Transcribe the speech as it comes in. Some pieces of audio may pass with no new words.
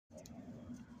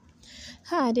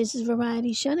Hi, this is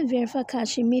Variety CHENEVERT for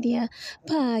AKASHI Media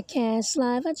Podcast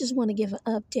Live. I just want to give an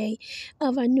update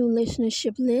of our new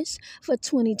listenership list for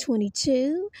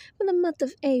 2022 for the month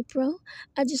of April.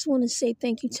 I just want to say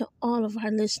thank you to all of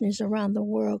our listeners around the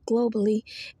world globally,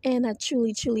 and I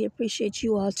truly appreciate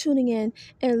you all tuning in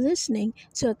and listening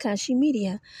to AKASHI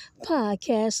Media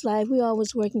Podcast Live. We're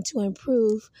always working to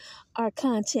improve our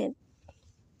content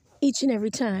each and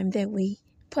every time that we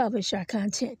publish our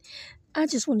content. I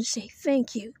just want to say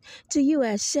thank you to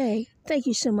USA. Thank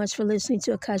you so much for listening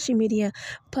to AKASHI Media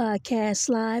Podcast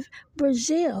Live.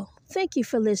 Brazil, thank you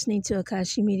for listening to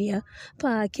AKASHI Media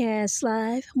Podcast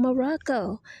Live.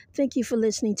 Morocco, thank you for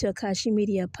listening to AKASHI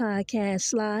Media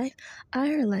Podcast Live.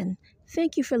 Ireland,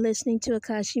 thank you for listening to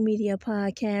AKASHI Media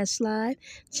Podcast Live.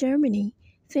 Germany,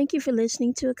 thank you for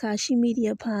listening to AKASHI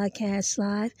Media Podcast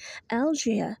Live.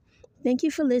 Algeria, thank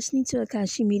you for listening to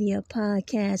AKASHI Media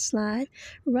Podcast Live.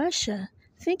 Russia,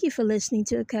 thank you for listening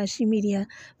to AKASHI Media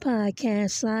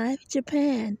Podcast Live.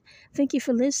 Japan, thank you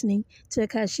for listening to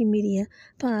AKASHI Media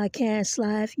Podcast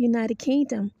Live. United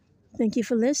Kingdom, thank you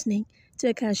for listening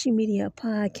to AKASHI Media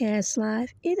Podcast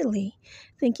Live. Italy,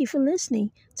 thank you for listening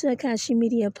to AKASHI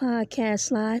Media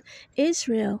Podcast Live.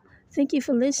 Israel, thank you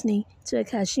for listening to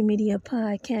AKASHI Media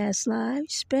Podcast Live.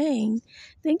 Spain,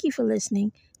 thank you for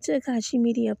listening to AKASHI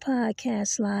Media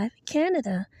Podcast Live.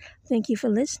 Canada, thank you for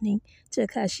listening to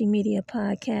AKASHI Media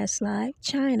Podcast Live.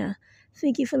 China,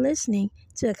 thank you for listening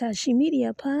to AKASHI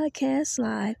Media Podcast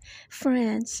Live.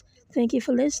 France, thank you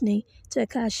for listening to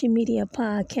AKASHI Media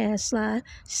Podcast Live.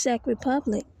 Czech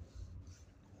Republic,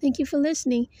 thank you for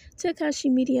listening to AKASHI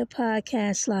Media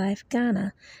Podcast Live.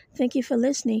 Ghana, thank you for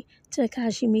listening to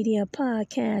AKASHI Media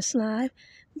Podcast Live.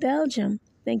 Belgium,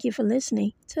 thank you for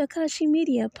listening to AKASHI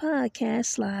Media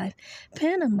Podcast Live.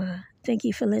 Panama, thank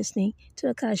you for listening to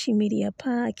AKASHI Media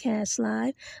Podcast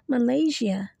Live.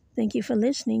 Malaysia, thank you for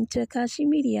listening to AKASHI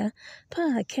Media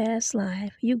Podcast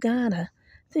Live. Uganda,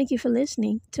 thank you for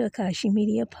listening to AKASHI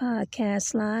Media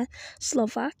Podcast Live.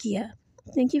 Slovakia,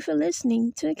 thank you for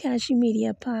listening to AKASHI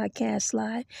Media Podcast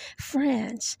Live.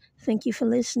 France, thank you for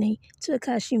listening to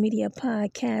AKASHI Media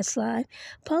Podcast Live.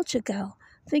 Portugal,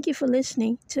 thank you for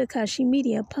listening to AKASHI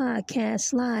Media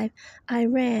Podcast Live.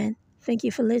 Iran, thank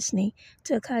you for listening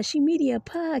to AKASHI Media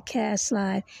Podcast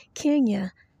Live.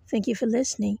 Kenya, thank you for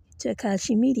listening to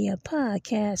AKASHI Media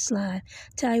Podcast Live.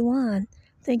 Taiwan,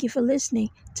 thank you for listening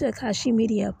to AKASHI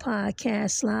Media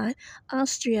Podcast Live.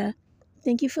 Austria,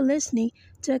 thank you for listening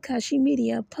to AKASHI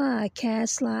Media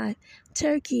Podcast Live.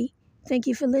 Turkey, thank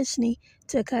you for listening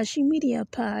to AKASHI Media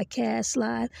Podcast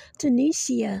Live.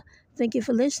 Tunisia, thank you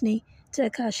for listening to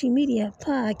AKASHI Media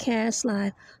Podcast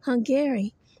Live.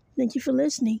 Hungary, thank you for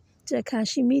listening to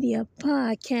AKASHI Media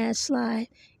Podcast Live.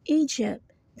 Egypt,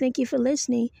 thank you for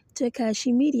listening to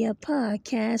AKASHI Media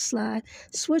Podcast Live.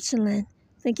 Switzerland,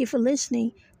 thank you for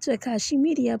listening to AKASHI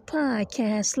Media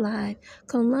Podcast Live.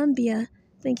 Colombia,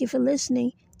 thank you for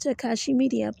listening to AKASHI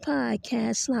Media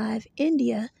Podcast Live.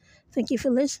 India, thank you for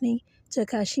listening to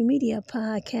AKASHI Media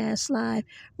Podcast Live.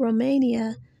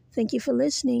 Romania, thank you for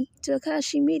listening to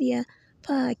AKASHI Media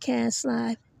Podcast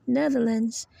Live.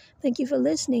 Netherlands, thank you for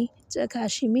listening to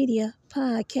AKASHI Media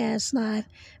Podcast Live.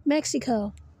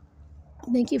 Mexico,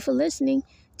 thank you for listening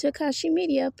to AKASHI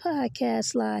Media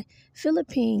Podcast Live.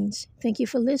 Philippines, thank you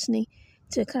for listening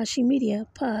to AKASHI Media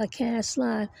Podcast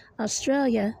Live.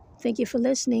 Australia, thank you for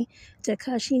listening to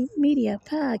AKASHI Media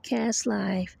Podcast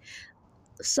Live.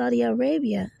 Saudi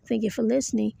Arabia, thank you for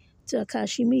listening to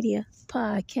AKASHI Media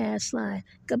Podcast Live.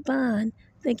 Gabon,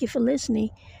 thank you for listening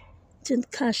to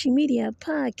AKASHI Media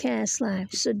Podcast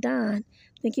Live. Sudan,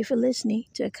 thank you for listening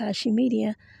to AKASHI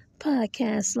Media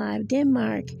Podcast Live.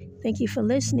 Denmark, thank you for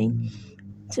listening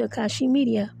to AKASHI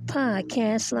Media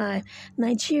Podcast Live.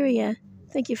 Nigeria,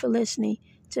 thank you for listening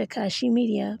to AKASHI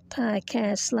Media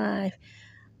Podcast Live.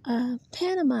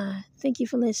 Panama, thank you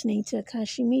for listening to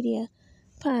AKASHI Media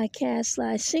Podcast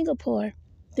Live. Singapore,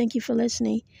 thank you for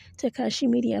listening to AKASHI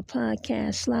Media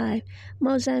Podcast Live.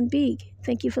 Mozambique,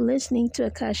 thank you for listening to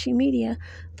AKASHI Media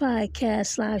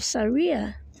Podcast Live.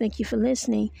 Syria, thank you for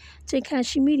listening to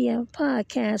AKASHI Media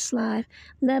Podcast Live.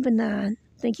 Lebanon,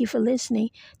 thank you for listening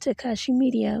to AKASHI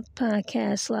Media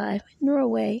Podcast Live.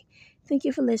 Norway, thank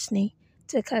you for listening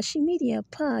to AKASHI Media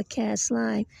Podcast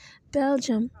Live.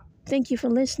 Belgium, thank you for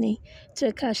listening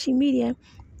to AKASHI Media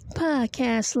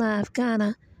Podcast Live.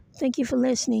 Ghana, thank you for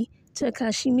listening to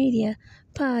AKASHI Media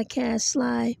Podcast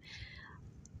Live.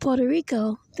 Puerto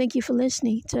Rico, thank you for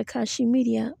listening to AKASHI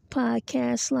Media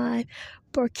Podcast Live.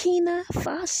 Burkina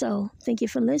Faso, thank you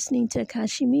for listening to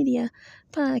AKASHI Media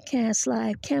Podcast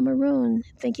Live. Cameroon,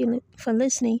 thank you for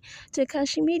listening to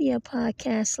AKASHI Media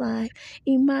Podcast Live.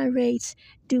 Emirates,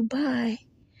 Dubai,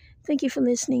 thank you for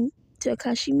listening to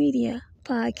AKASHI Media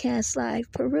Podcast Live.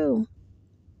 Peru,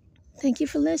 thank you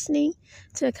for listening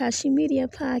to AKASHI Media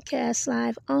Podcast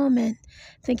Live. Oman,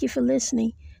 thank you for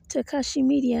listening to AKASHI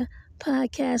Media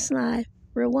Podcast Live.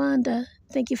 Rwanda,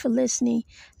 thank you for listening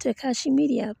to AKASHI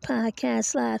Media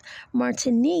Podcast Live.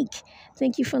 Martinique,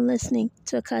 thank you for listening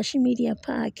to AKASHI Media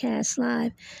Podcast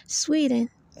Live. Sweden,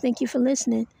 thank you for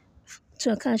listening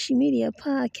to AKASHI Media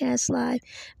Podcast Live.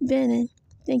 Benin,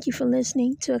 thank you for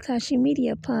listening to AKASHI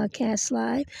Media Podcast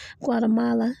Live.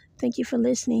 Guatemala, thank you for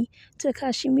listening to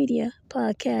AKASHI Media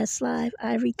Podcast Live.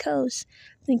 Ivory Coast,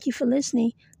 thank you for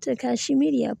listening to AKASHI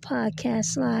Media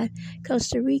Podcast Live.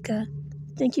 Costa Rica,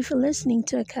 thank you for listening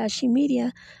to AKASHI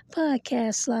Media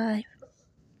Podcast Live.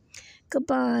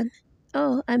 Gabon,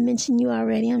 oh, I mentioned you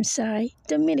already, I'm sorry.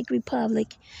 Dominican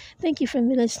Republic, thank you for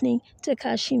listening to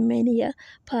AKASHI Media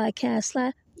Podcast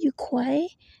Live. Ukraine,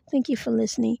 thank you for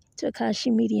listening to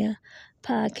AKASHI Media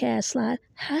Podcast Live.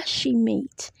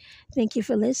 Hashimite, thank you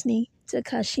for listening to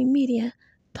AKASHI Media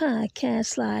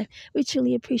Podcast Live. We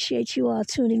truly appreciate you all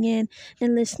tuning in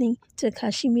and listening to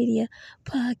AKASHI Media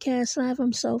Podcast Live.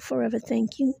 I'm so forever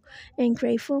thank you and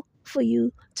grateful for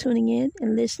you tuning in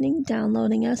and listening,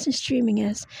 downloading us, and streaming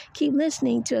us. Keep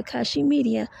listening to AKASHI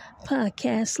Media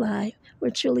Podcast Live. We're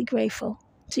truly grateful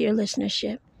to your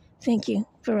listenership. Thank you,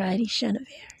 Variety CHENEVERT.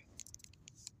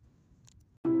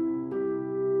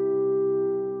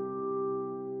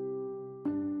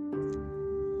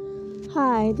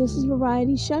 Hi, this is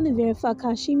Variety CHENEVERT for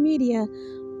AKASHI Media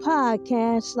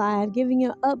Podcast Live, giving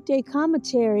you an update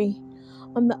commentary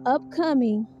on the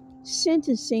upcoming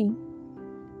sentencing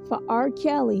for R.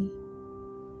 Kelly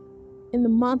in the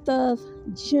month of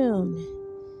June.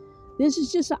 This is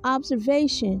just an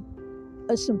observation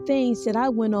of some things that I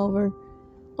went over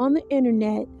on the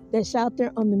internet that's out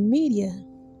there on the media,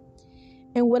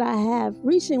 and what I have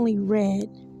recently read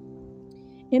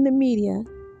in the media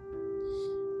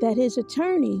that his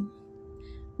attorney,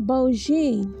 Bo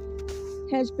Jean,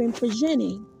 has been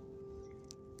presenting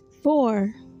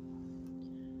for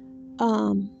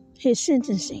his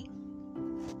sentencing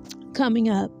coming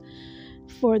up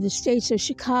for the states of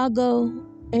Chicago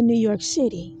and New York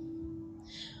City.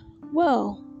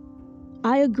 Well,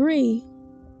 I agree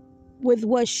with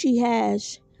what she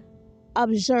has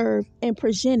observed and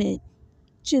presented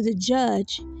to the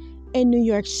judge in New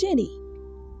York City.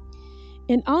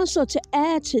 And also to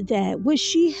add to that, what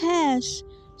she has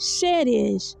said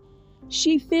is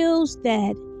she feels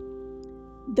that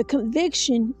the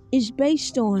conviction is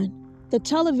based on the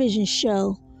television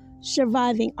show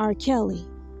Surviving R. Kelly.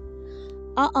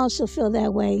 I also feel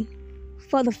that way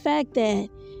for the fact that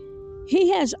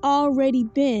he has already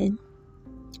been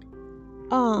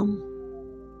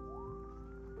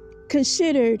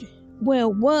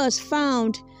was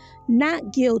found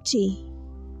not guilty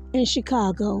in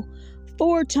Chicago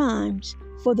 4 times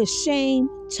for the same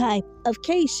type of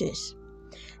cases.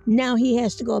 Now he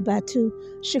has to go back to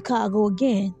Chicago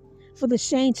again for the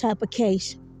same type of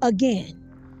case again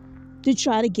to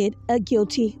try to get a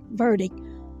guilty verdict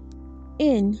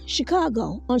in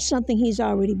Chicago on something he's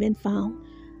already been found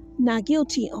not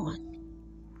guilty on.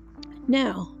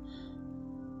 Now,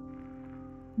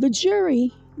 the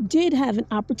jury did have an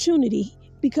opportunity,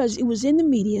 because it was in the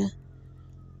media,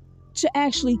 to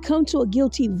actually come to a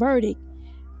guilty verdict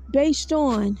based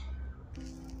on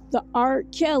the R.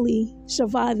 Kelly,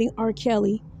 Surviving R.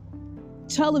 Kelly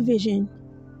television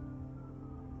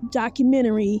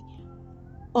documentary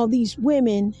of these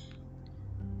women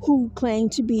who claim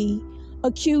to be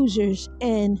accusers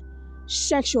and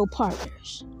sexual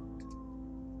partners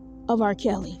of R.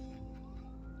 Kelly.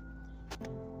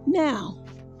 Now,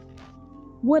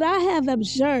 what I have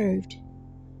observed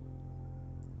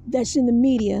that's in the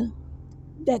media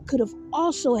that could have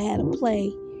also had a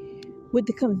play with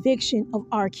the conviction of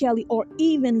R. Kelly, or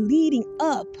even leading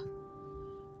up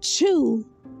to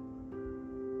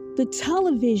the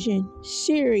television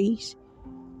series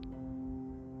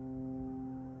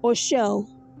or show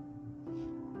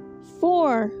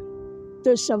for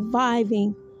the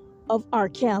surviving of R.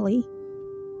 Kelly.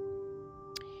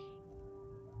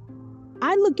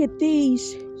 I look at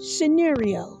these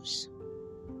scenarios,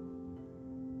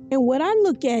 and what I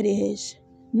look at is,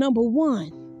 number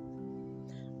one,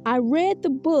 I read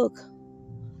the book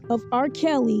of R.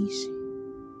 Kelly's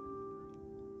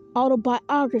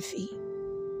autobiography.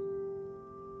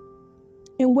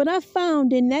 And what I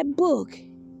found in that book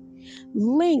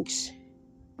links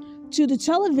to the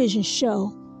television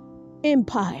show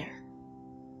Empire.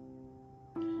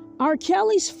 R.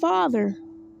 Kelly's father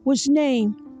was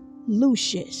named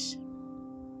Lucius.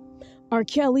 R.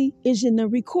 Kelly is in the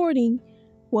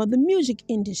the music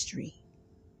industry.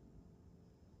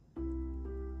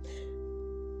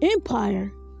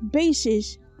 Empire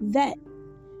bases that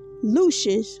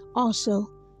Lucius also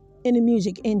in the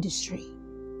music industry.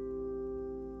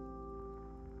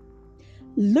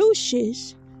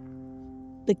 Lucius,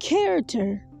 the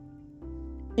character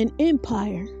in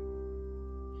Empire,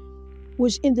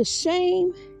 was in the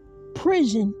same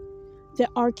prison that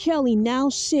R. Kelly now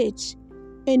sits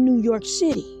in New York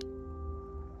City.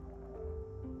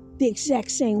 The exact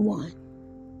same one.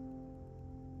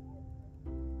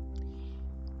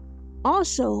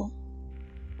 Also,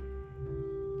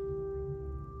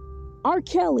 R.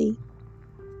 Kelly,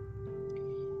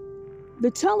 the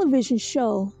television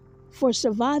show for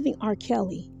Surviving R.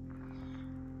 Kelly,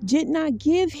 did not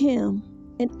give him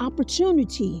an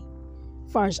opportunity,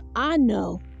 far as I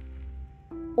know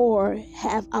or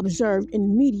have observed in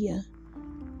the media,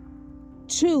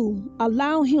 to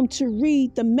allow him to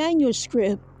read the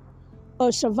manuscript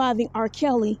of Surviving R.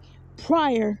 Kelly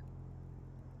prior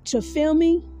to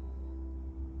filming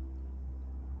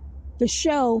the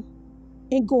show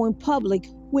and going public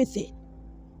with it.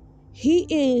 He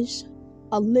is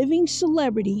a living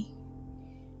celebrity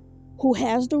who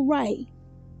has the right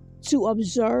to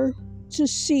observe, to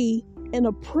see, and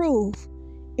approve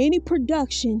any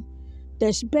production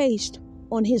that's based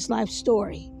on his life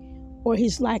story or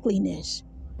his likeliness.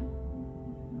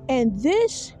 And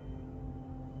this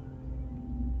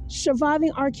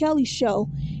Surviving R. Kelly show,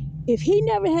 if he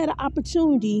never had an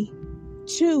opportunity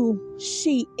to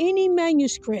see any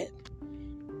manuscript,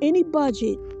 any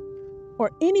budget,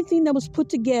 or anything that was put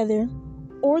together,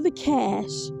 or the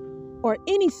cast, or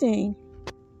anything,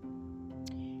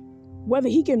 whether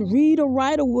he can read or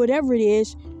write or whatever it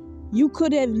is, you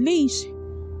could at least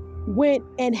went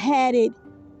and had it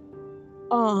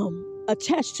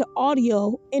attached to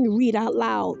audio and read out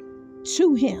loud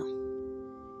to him,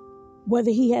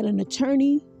 whether he had an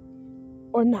attorney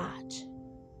or not.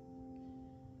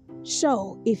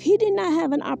 So if he did not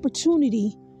have an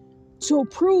opportunity to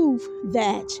approve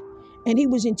that, and he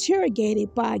was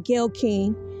interrogated by Gayle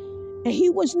King, and he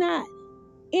was not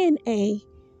in a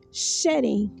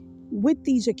setting with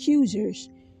these accusers,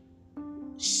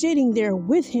 sitting there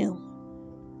with him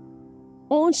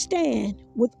on stand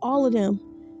with all of them,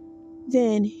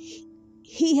 then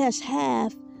he has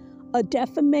had a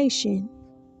defamation,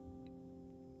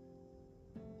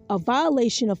 a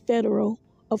violation of federal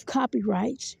of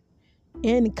copyrights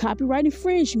and copyright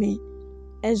infringement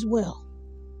as well.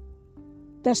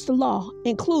 That's the law,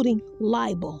 including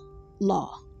libel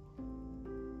law,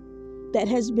 that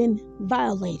has been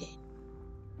violated.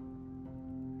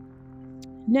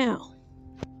 Now,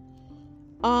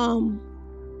 I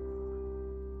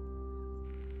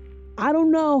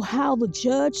don't know how the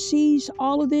judge sees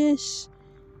all of this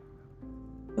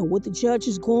and what the judge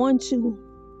is going to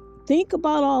think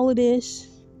about all of this.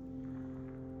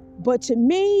 But to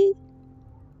me,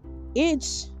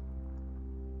 it's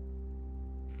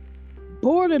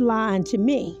borderline to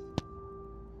me,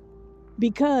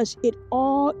 because it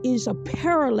all is a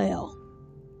parallel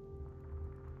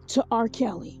to R.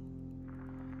 Kelly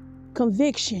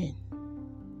conviction.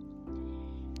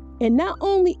 And not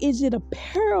only is it a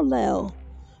parallel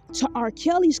to R.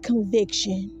 Kelly's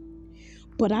conviction,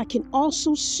 but I can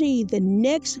also see the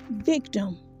next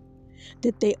victim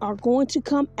that they are going to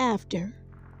come after,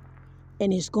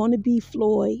 and it's going to be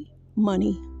Floyd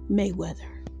Money Mayweather.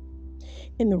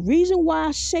 And the reason why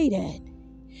I say that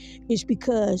is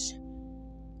because,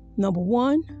 number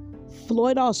one,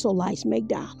 Floyd also likes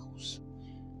McDonald's.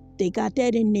 They got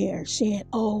that in there saying,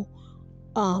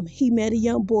 he met a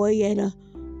young boy at a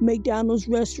McDonald's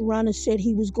restaurant and said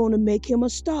he was going to make him a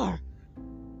star.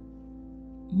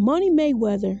 Money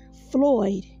Mayweather,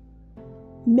 Floyd,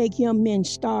 make young men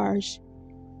stars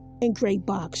and great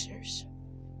boxers.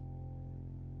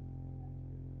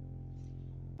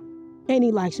 And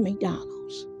he likes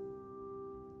McDonald's.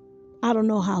 I don't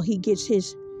know how he gets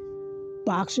his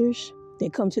boxers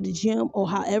that come to the gym or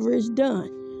however it's done.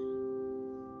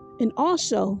 And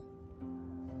also,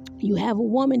 you have a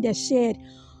woman that said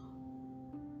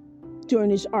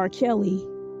during this R. Kelly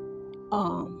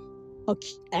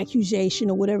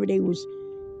accusation or whatever they was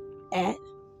at,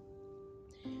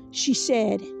 she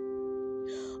said,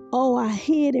 I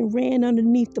hid and ran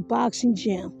underneath the boxing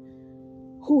gym.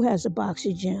 Who has a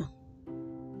boxing gym?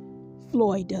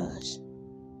 Floyd does.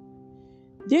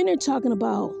 Then they're talking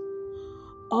about,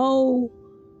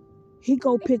 He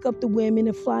go pick up the women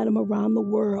and fly them around the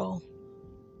world.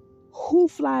 Who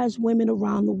flies women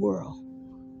around the world?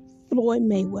 Floyd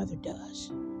Mayweather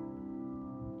does.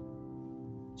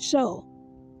 So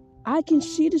I can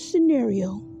see the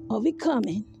scenario of it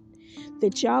coming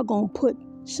that y'all gonna put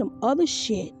some other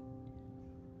shit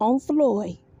on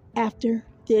Floyd after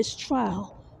this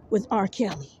trial with R.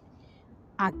 Kelly.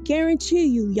 I guarantee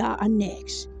you y'all are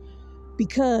next,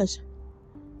 because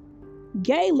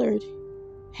Gaylord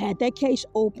had that case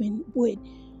open with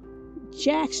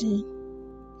Jackson,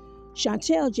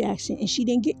 Chantel Jackson, and she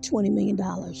didn't get $20 million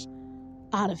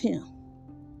out of him.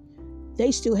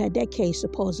 They still had that case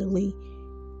supposedly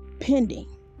pending.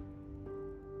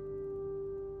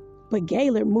 But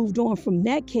Gaylord moved on from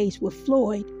that case with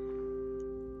Floyd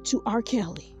to R.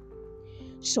 Kelly.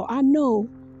 So I know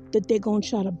that they're going to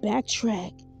try to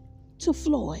backtrack to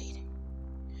Floyd.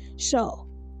 So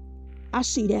I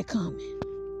see that coming.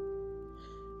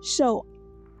 So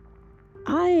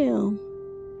I am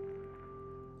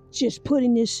just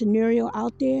putting this scenario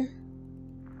out there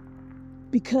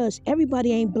because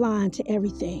everybody ain't blind to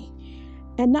everything.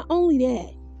 And not only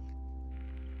that,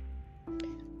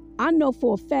 I know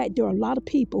for a fact there are a lot of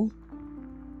people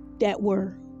that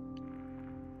were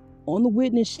on the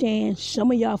witness stand.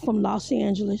 Some of y'all from Los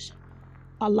Angeles.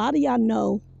 A lot of y'all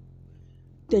know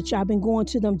that y'all been going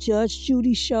to them Judge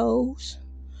Judy shows,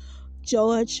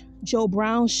 Judge Joe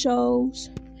Brown shows.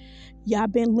 Y'all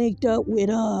been linked up with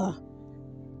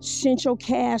Central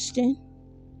Casting,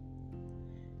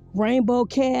 Rainbow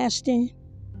Casting,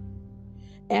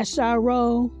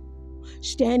 SRO,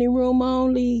 Standing Room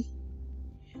Only,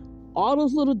 all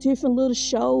those little different little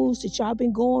shows that y'all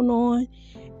been going on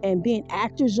and being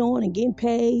actors on and getting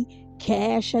paid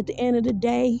cash at the end of the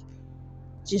day.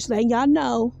 Just letting y'all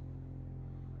know.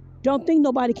 Don't think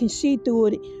nobody can see through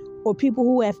it, or people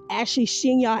who have actually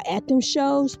seen y'all at them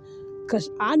shows,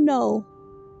 because I know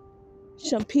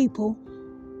some people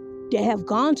that have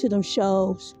gone to them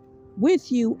shows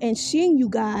with you and seen you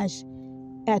guys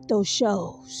at those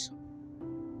shows.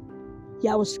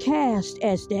 Y'all was cast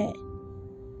as that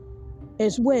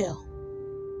as well.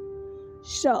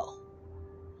 So,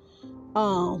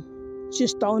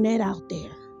 just throwing that out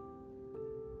there.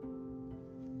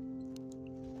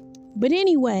 But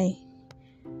anyway,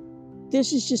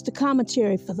 this is just a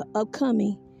commentary for the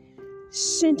upcoming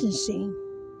sentencing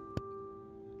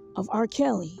of R.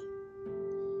 Kelly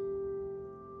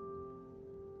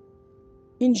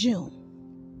in June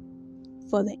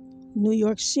for the New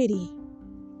York City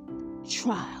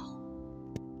trial.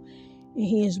 And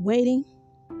he is waiting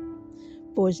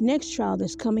for his next trial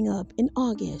that's coming up in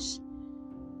August.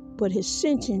 But his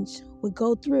sentence would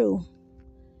go through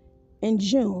in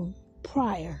June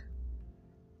prior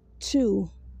to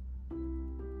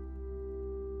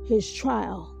his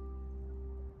trial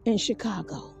in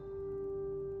Chicago.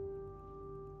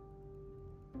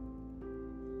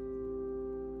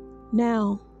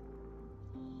 Now,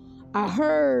 I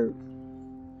heard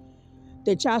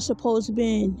that y'all supposed to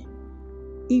been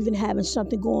even having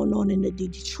something going on in the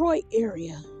Detroit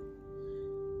area.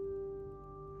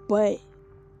 But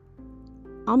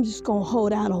I'm just going to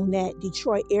hold out on that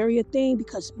Detroit area thing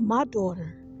because my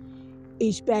daughter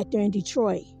is back there in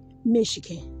Detroit,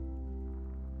 Michigan,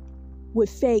 with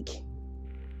fake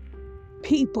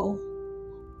people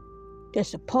that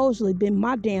supposedly been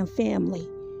my damn family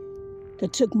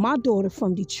that took my daughter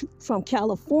from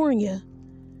California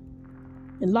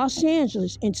and Los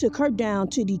Angeles and took her down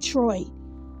to Detroit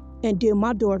and did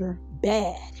my daughter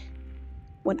bad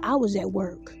when I was at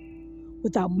work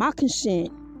without my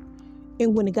consent,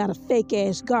 and when it got a fake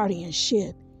ass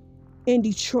guardianship in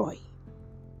Detroit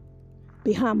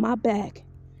behind my back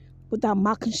without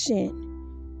my consent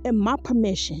and my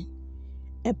permission,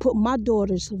 and put my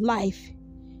daughter's life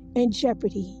in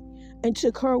jeopardy and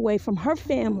took her away from her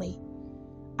family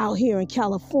out here in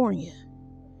California.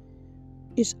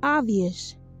 It's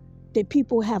obvious that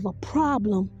people have a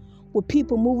problem with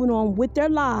people moving on with their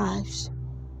lives,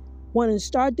 wanting to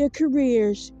start their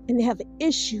careers, and they have an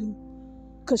issue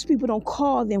because people don't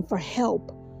call them for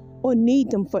help or need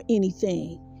them for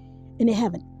anything. And they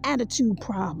have an attitude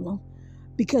problem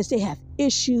because they have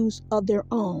issues of their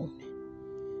own.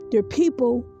 They're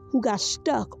people who got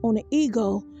stuck on an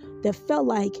ego that felt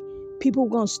like people were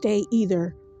going to stay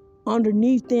either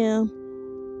underneath them,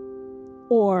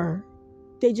 or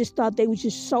they just thought they were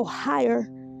just so higher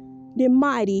than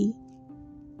mighty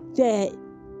that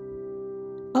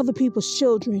other people's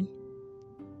children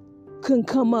couldn't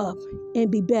come up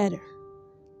and be better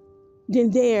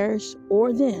than theirs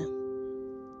or them,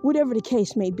 whatever the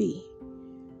case may be.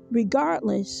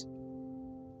 Regardless,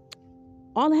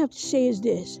 all I have to say is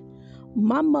this: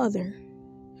 My mother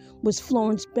was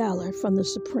Florence Ballard from the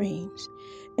Supremes,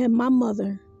 and my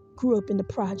mother grew up in the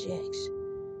projects.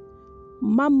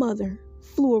 My mother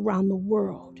flew around the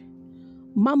world.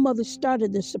 My mother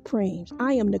started the Supremes.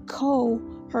 I am Nicole,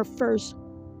 her first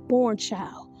born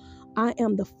child. I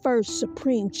am the first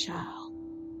Supreme child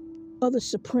of the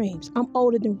Supremes. I'm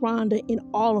older than Rhonda in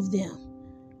all of them.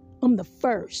 I'm the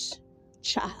first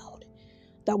child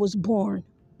that was born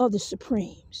of the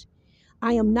Supremes.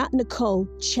 I am not Nicole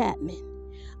Chapman.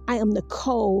 I am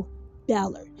Nicole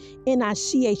Ballard.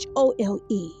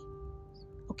 Nichole.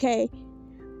 Okay?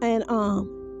 And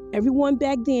everyone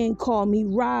back then called me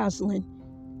Rosalind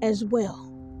as well.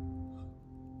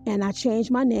 And I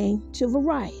changed my name to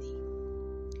Variety.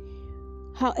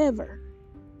 However,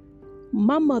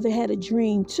 my mother had a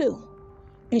dream too,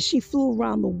 and she flew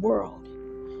around the world.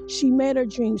 She made her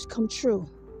dreams come true.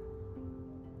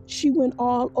 She went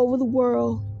all over the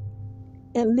world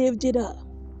and lived it up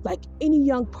like any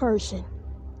young person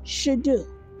should do.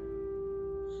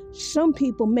 Some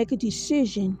people make a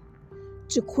decision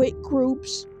to quit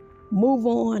groups, move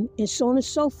on, and so on and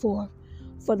so forth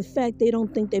for the fact they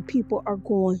don't think that people are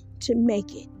going to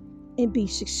make it and be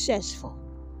successful.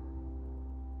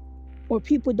 Or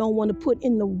people don't want to put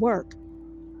in the work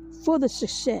for the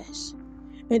success.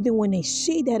 And then when they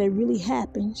see that it really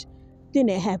happens, then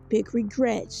they have big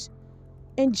regrets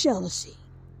and jealousy.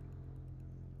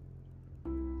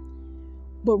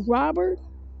 But Robert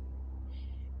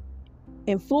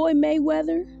and Floyd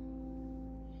Mayweather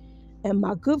and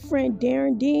my good friend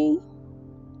Darren Dean,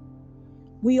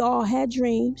 we all had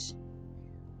dreams.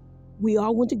 We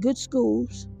all went to good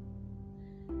schools.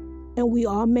 And we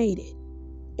all made it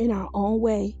in our own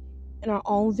way, in our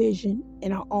own vision,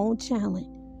 in our own talent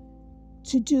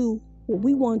to do what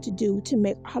we wanted to do to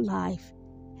make our life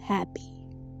happy.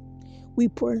 We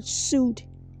pursued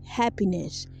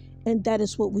happiness, and that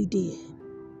is what we did.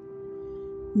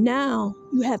 Now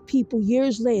you have people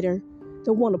years later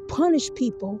that want to punish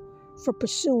people for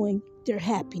pursuing their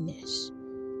happiness.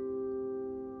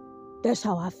 That's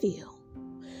how I feel.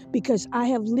 Because I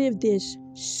have lived this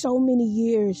so many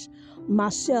years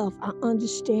myself, I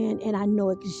understand and I know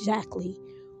exactly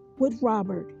what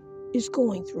Robert is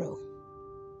going through.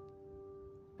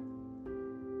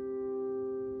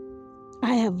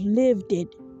 I have lived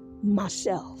it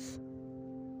myself.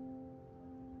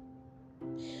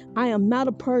 I am not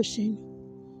a person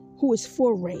who is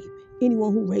for rape.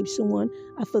 Anyone who rapes someone,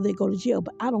 I feel they go to jail.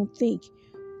 But I don't think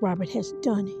Robert has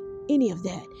done any of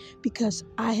that because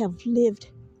I have lived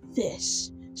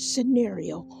this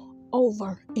scenario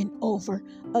over and over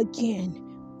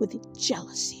again with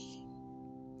jealousy.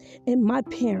 And my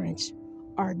parents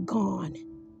are gone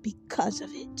because of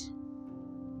it.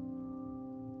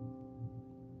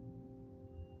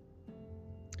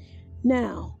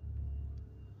 Now,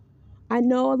 I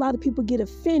know a lot of people get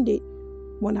offended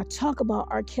when I talk about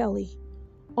R. Kelly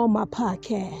on my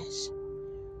podcast.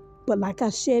 But like I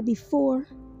said before,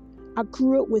 I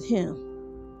grew up with him.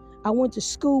 I went to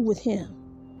school with him.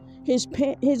 His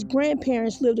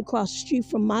grandparents lived across the street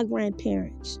from my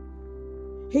grandparents.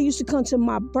 He used to come to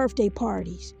my birthday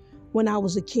parties when I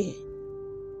was a kid.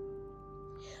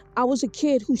 I was a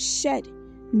kid who sat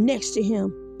next to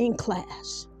him in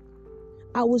class.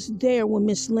 I was there when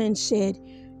Miss Lynn said,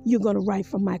 "You're going to write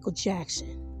for Michael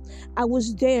Jackson." I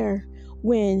was there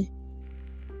when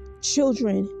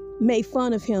children made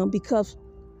fun of him because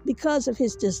of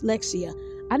his dyslexia.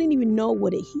 I didn't even know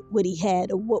what he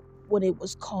had or what it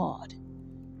was called.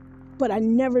 But I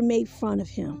never made fun of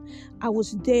him. I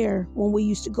was there when we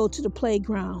used to go to the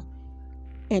playground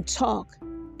and talk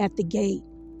at the gate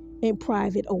in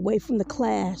private away from the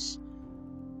class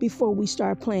before we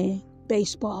started playing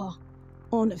baseball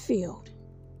on the field.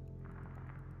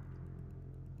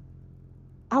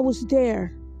 I was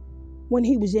there when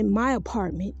he was in my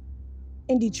apartment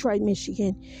in Detroit,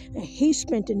 Michigan, and he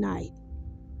spent the night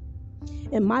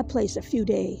in my place a few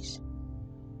days.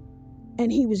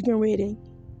 And he was getting ready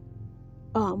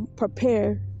to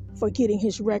prepare for getting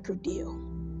his record deal.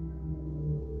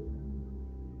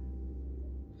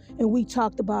 And we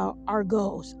talked about our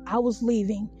goals. I was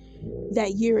leaving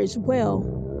that year as well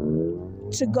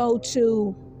to go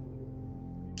to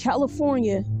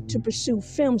California to pursue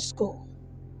film school.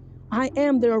 I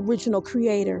am the original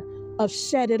creator of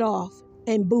Set It Off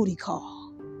and Booty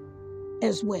Call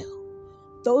as well.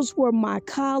 Those were my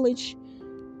college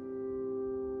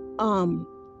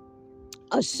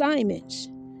assignments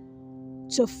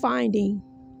to finding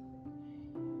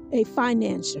a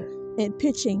financer and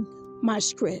pitching my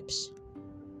scripts.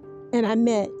 And I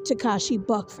met AKASHI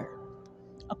Buckford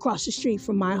across the street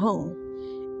from my home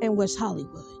in West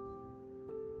Hollywood.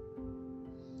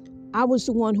 I was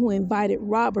the one who invited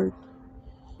Robert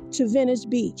to Venice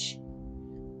Beach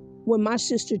when my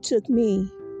sister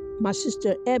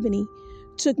Ebony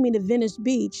took me to Venice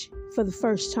Beach for the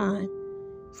first time.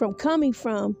 From coming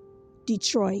from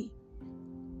Detroit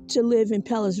to live in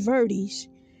Palos Verdes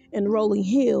and Rolling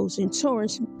Hills in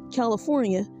Torrance,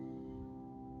 California,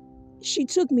 she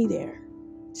took me there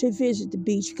to visit the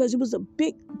beach because it was a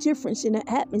big difference in the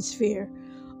atmosphere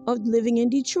of living in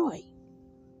Detroit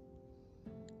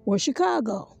or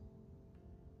Chicago.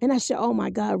 And I said, oh my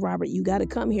God, Robert, you got to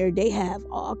come here. They have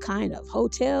all kind of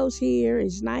hotels here.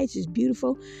 It's nice. It's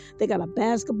beautiful. They got a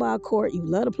basketball court. You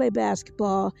love to play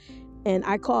basketball. And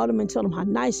I called him and told him how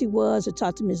nice he was. I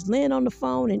talked to Ms. Lynn on the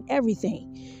phone and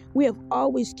everything. We have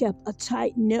always kept a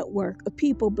tight network of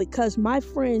people because my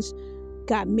friends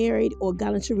got married or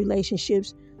got into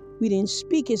relationships. We didn't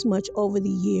speak as much over the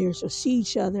years or see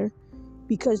each other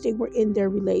because they were in their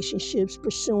relationships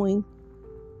pursuing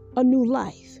a new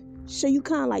life. So you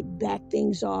kind of like back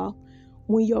things off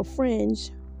when your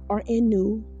friends are in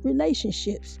new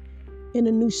relationships, in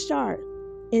a new start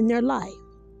in their life.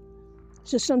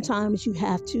 So sometimes you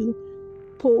have to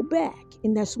pull back,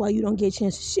 and that's why you don't get a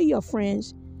chance to see your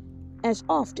friends as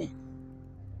often.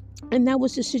 And that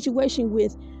was the situation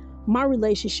with my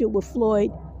relationship with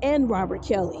Floyd and Robert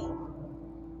Kelly,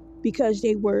 because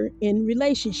they were in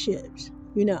relationships,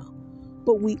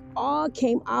 But we all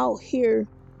came out here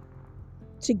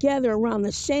together around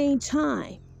the same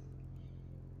time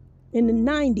in the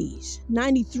 90s,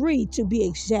 93 to be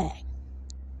exact.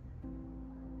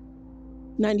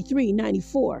 93,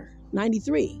 94,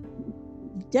 93.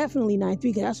 Definitely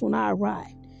 93, because that's when I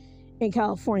arrived in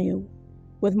California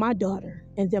with my daughter.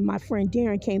 And then my friend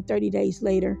Darren came 30 days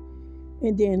later.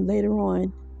 And then later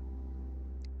on,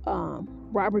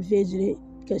 Robert visited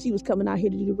because he was coming out here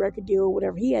to do the record deal or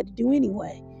whatever he had to do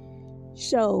anyway.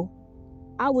 So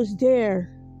I was there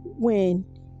when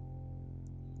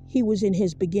he was in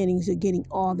his beginnings of getting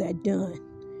all that done.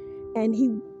 And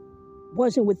he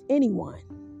wasn't with anyone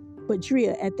but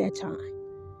Drea at that time.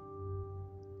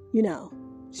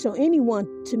 So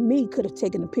anyone to me could have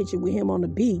taken a picture with him on the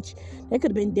beach. That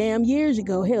could have been damn years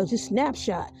ago. Hell, just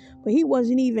snapshot. But he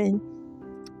wasn't even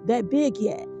that big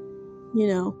yet,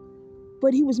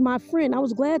 But he was my friend. I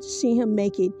was glad to see him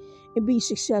make it and be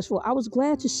successful. I was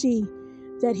glad to see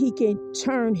that he can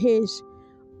turn his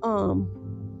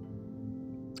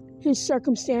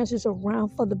circumstances around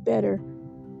for the better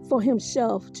for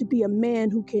himself, to be a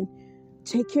man who can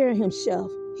take care of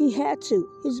himself. He had to.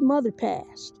 His mother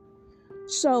passed.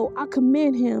 So I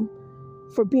commend him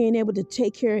for being able to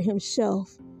take care of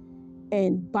himself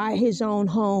and buy his own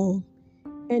home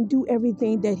and do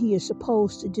everything that he is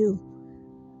supposed to do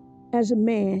as a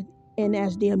man and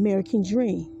as the American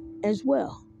dream as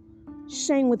well.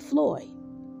 Same with Floyd.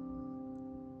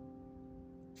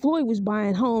 Floyd was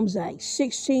buying homes like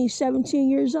 16, 17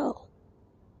 years old,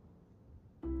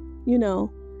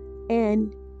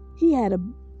 and he had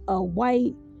a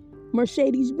white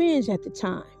Mercedes-Benz at the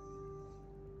time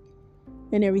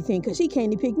and everything, because he came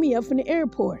to pick me up from the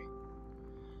airport.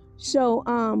 So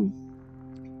I'm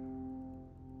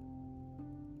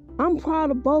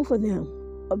proud of both of them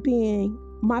of being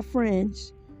my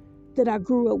friends that I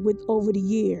grew up with over the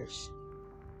years,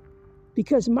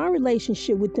 because my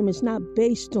relationship with them is not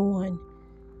based on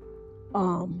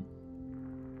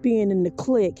being in the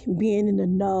clique, being in the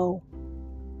know,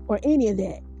 or any of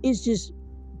that. It's just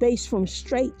based from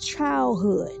straight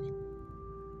childhood,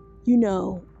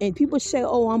 and people say,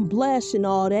 oh, I'm blessed and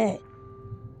all that.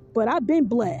 But I've been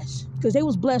blessed because they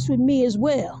was blessed with me as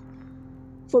well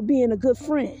for being a good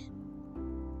friend.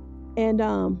 And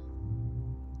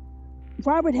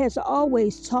Robert has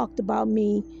always talked about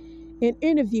me in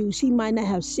interviews. He might not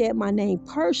have said my name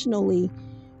personally,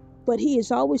 but he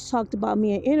has always talked about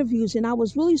me in interviews. And I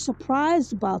was really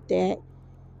surprised about that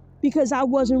because I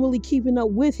wasn't really keeping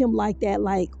up with him like that,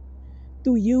 like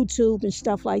through YouTube and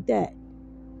stuff like that.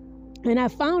 And I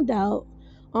found out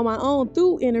on my own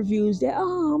through interviews that,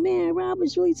 oh man,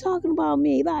 Robert's really talking about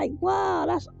me. Like, wow,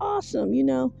 that's awesome,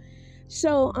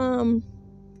 So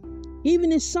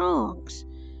even his songs,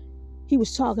 he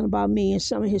was talking about me in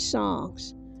some of his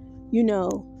songs,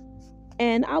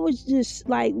 and I was just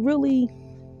like, really,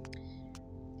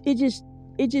 it just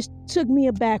took me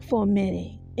aback for a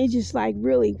minute. It's just like,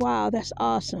 really, wow, that's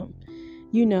awesome,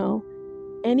 and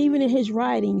even in his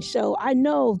writing. So I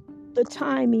know the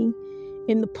timing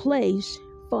and the place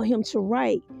for him to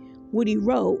write what he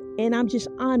wrote, and I'm just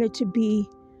honored to be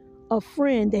a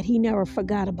friend that he never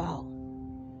forgot about.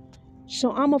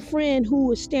 So I'm a friend who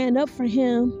would stand up for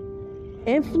him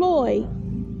and Floyd,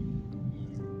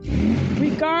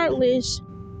 regardless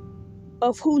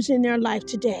of who's in their life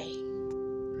today.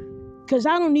 Because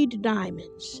I don't need the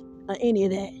diamonds or any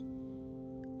of that.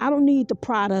 I don't need the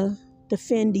Prada, the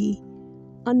Fendi,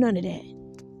 or none of that.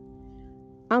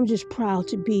 I'm just proud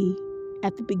to be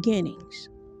at the beginnings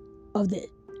of it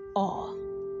all.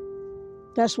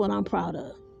 That's what I'm proud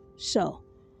of. So,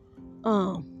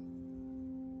 I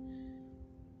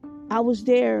was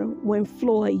there when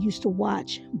Floyd used to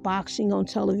watch boxing on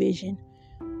television,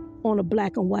 on a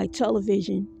black and white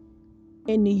television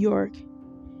in New York,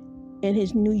 in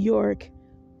his New York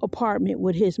apartment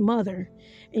with his mother.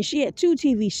 And she had 2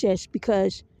 TV sets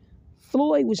because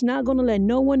Floyd was not going to let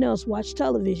no one else watch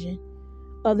television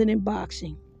other than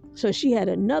boxing. So she had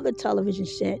another television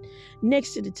set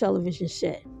next to the television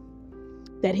set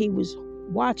that he was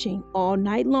watching all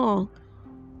night long,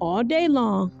 all day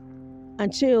long,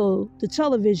 until the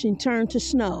television turned to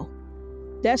snow.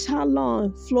 That's how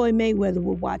long Floyd Mayweather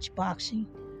would watch boxing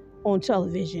on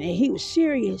television. And he was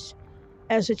serious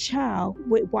as a child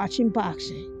with watching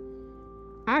boxing.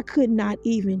 I could not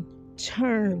even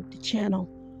turn the channel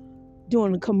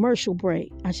during a commercial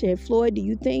break. I said, Floyd, do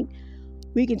you think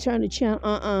we can turn the channel?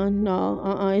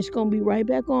 No, it's going to be right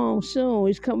back on soon.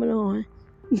 It's coming on.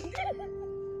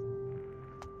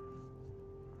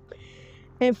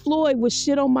 And Floyd would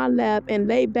sit on my lap and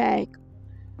lay back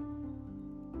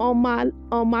on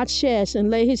my chest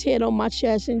and lay his head on my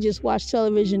chest and just watch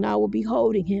television. I would be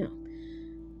holding him,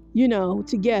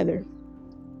 together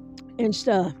and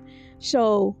stuff.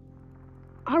 So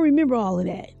I remember all of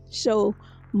that. So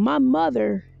my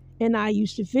mother and I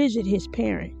used to visit his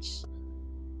parents.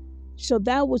 So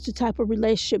that was the type of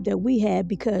relationship that we had,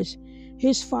 because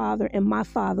his father and my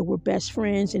father were best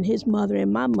friends, and his mother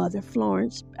and my mother,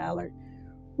 Florence Ballard,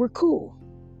 were cool.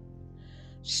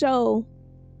 So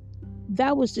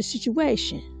that was the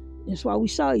situation. That's why we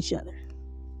saw each other.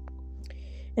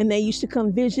 And they used to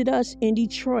come visit us in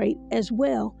Detroit as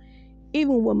well,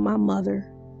 even when my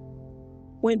mother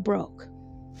went broke.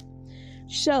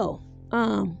 So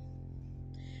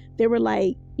they were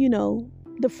like,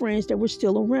 the friends that were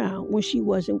still around when she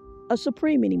wasn't a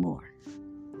Supreme anymore.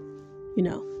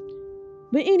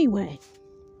 But anyway,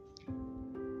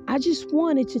 I just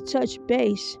wanted to touch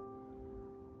base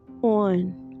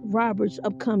on Robert's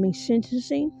upcoming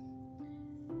sentencing.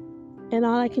 And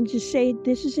all I can just say,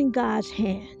 this is in God's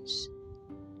hands.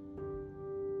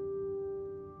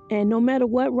 And no matter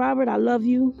what, Robert, I love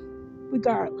you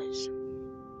regardless.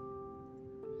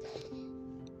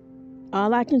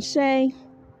 All I can say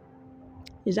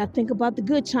is I think about the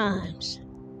good times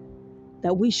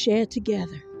that we shared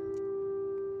together.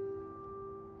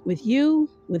 With you,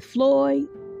 with Floyd,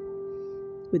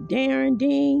 with Darren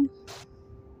Dean,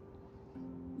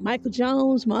 Michael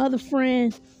Jones, my other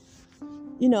friend.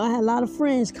 I had a lot of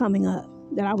friends coming up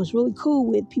that I was really cool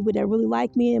with, people that really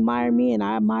like me, admire me, and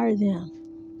I admire them.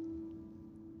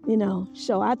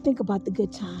 So I think about the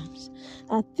good times.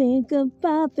 I think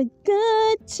about the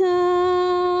good times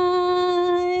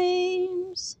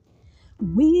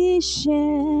we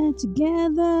shared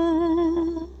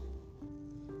together.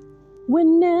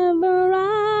 Whenever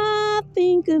I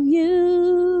think of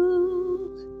you,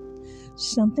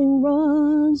 something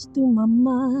runs through my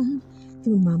mind.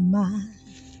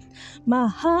 My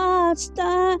heart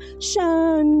starts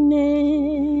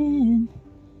churning.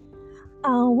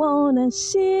 I wanna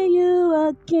see you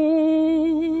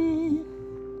again.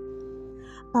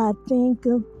 I think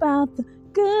about the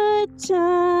good times,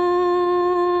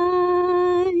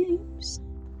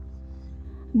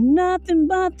 nothing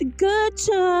but the good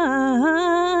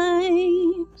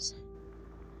times.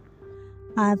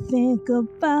 I think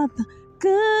about the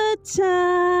good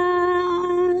times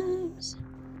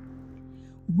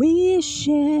we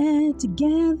shared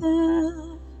together.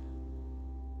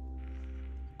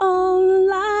 Oh,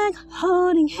 like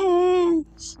holding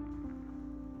hands.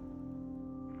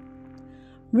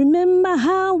 Remember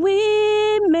how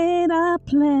we made our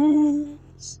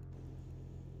plans.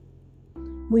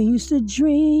 We used to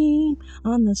dream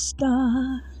on the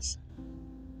stars.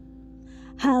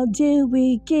 How did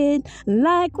we get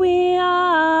like we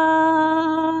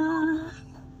are?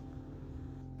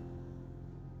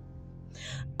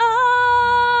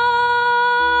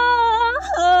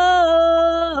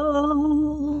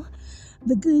 Oh,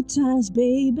 the good times,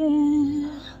 baby.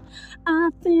 I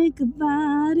think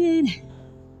about it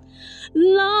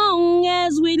long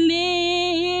as we live.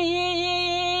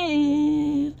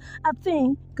 I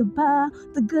think about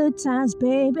the good times,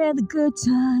 baby, the good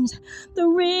times, the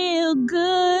real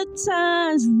good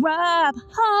times. Rob,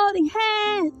 holding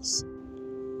hands.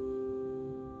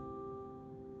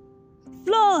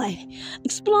 Floyd,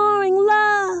 exploring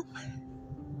love.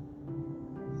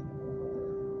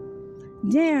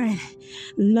 Darren,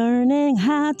 learning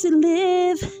how to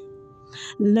live,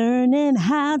 learning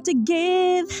how to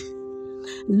give,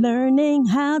 learning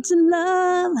how to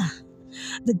love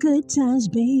the good times,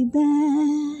 baby.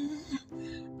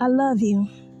 I love you.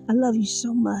 I love you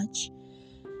so much.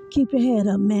 Keep your head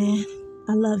up, man.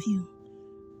 I love you.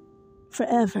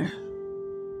 Forever.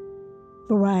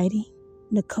 Variety,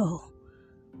 Nicole,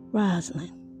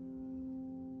 Rosalind.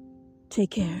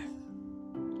 Take care.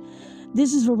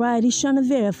 This is Variety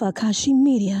CHENEVERT for AKASHI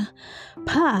Media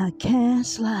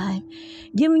Podcast Live,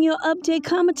 giving you an update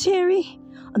commentary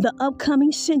on the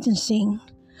upcoming sentencing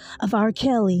of R.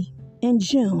 Kelly in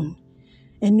June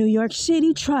in New York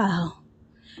City trial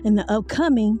and the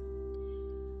upcoming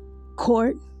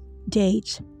court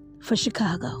dates for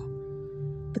Chicago.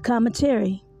 The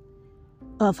commentary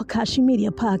of AKASHI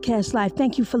Media Podcast Live.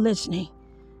 Thank you for listening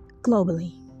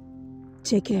globally.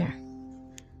 Take care.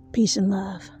 Peace and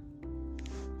love.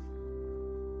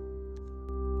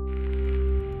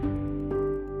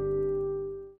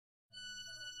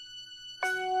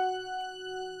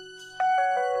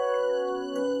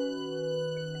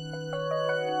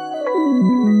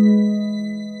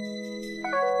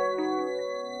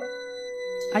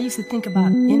 I used to think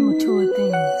about immature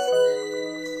things.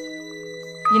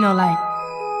 You know, like,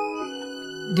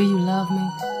 do you love me?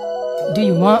 Do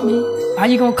you want me? Are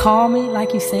you gonna call me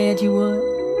like you said you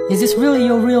would? Is this really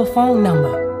your real phone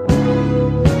number?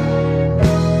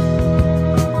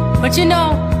 But you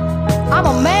know, I'm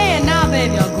a man now,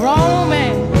 baby, a grown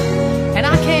man. And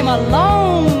I came a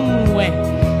long way.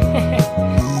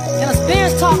 And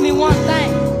experience taught me one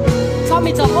thing. Taught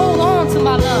me to hold on to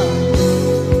my love.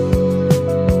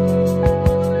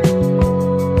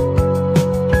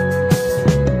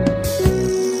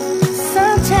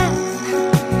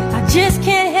 Just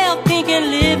can't help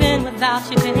thinking living without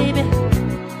you, baby.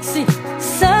 See,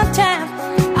 sometimes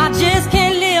I just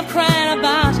can't live crying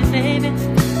about you, baby.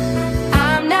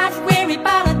 I'm not worried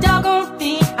about a doggone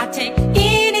thing. I take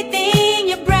anything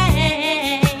you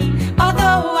bring.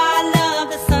 Although I love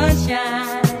the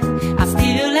sunshine, I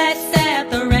still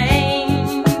accept the rain.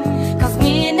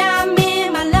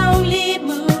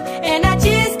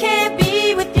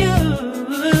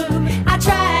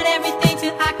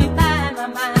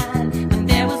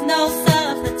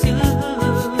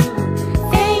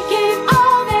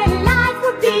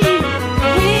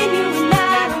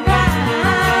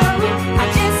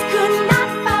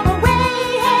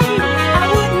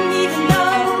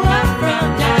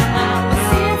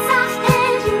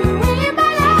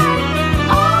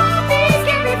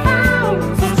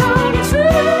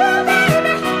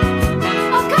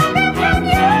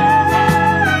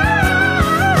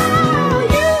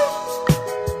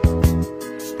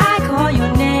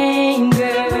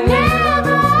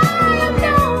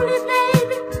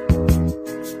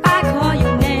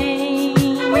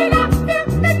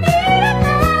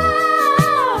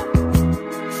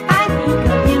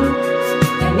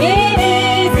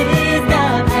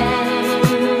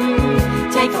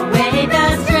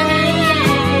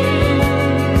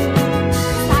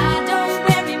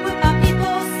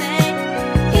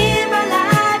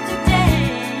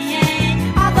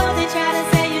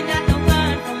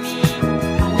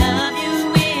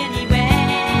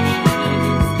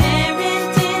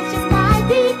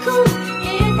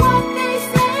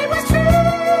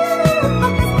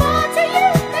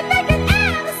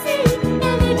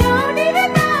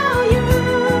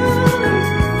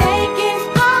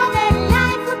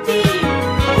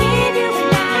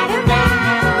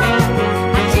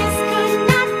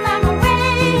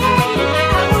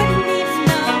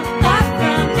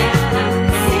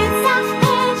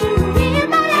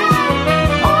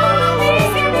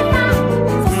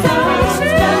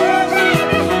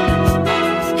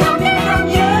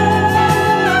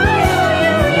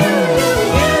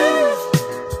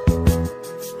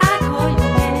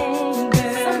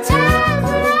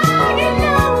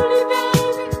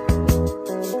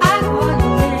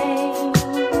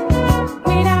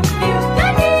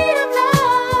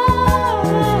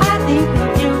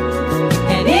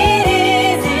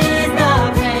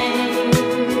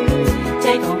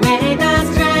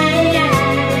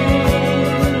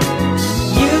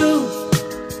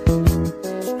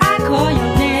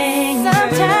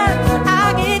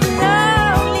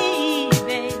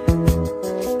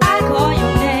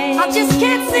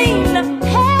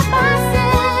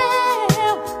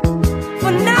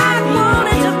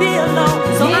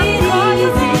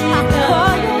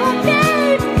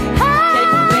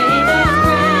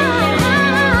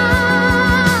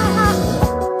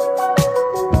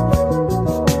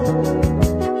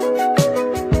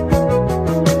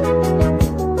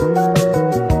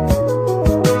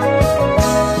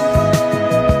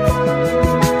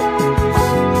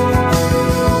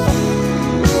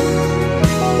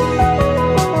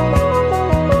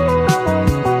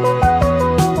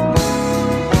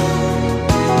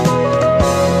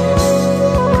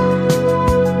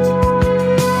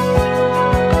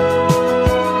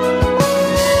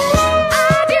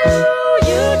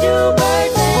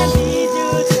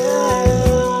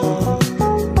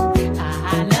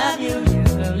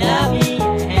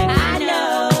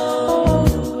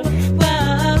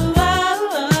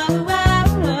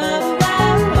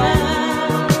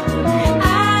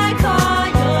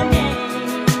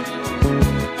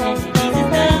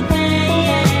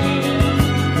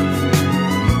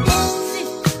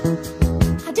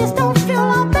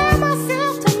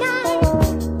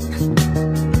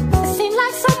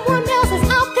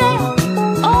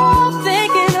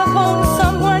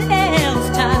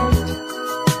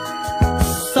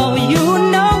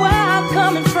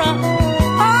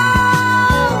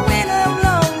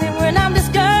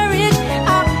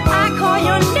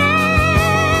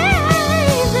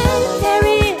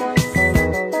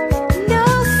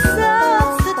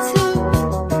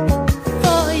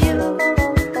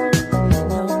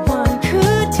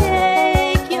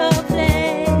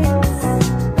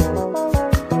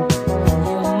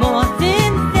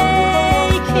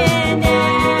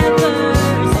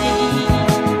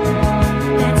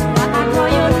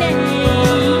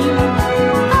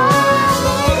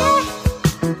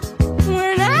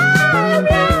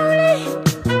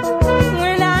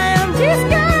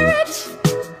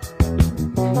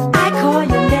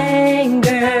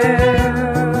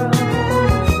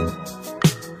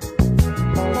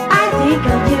 think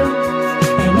of you,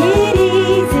 and it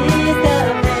eases the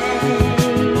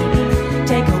pain.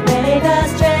 Take away the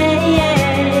strain.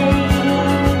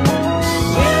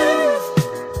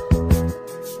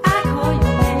 I call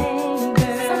your name,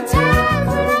 girl. Sometimes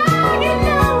when I get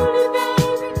lonely,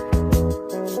 baby,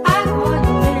 I call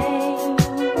your name.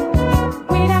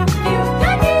 When I feel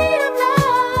the need of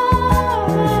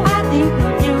love, I think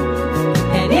of you,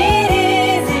 and it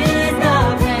eases the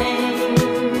pain.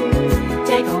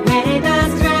 Take away the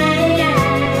strain.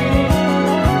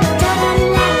 Da la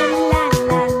la la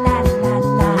la la la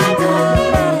la. I call you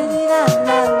la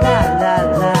la la la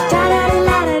la. Da la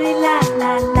la la la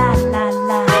la la la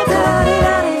la. I call you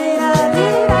la la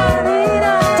la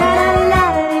la. Da la la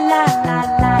la la la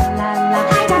la la.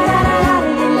 Da la la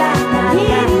la la la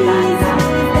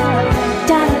la.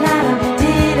 Da la la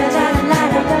dee da da la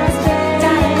la da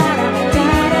la la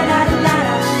dee da da la la.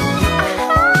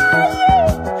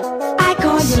 I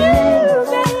call you,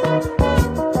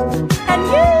 and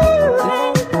you,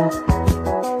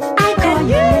 I call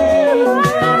you.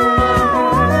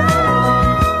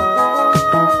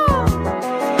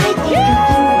 I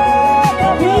think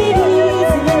of you, it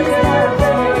eases the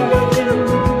pain.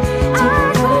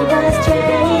 Take away the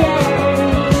strain.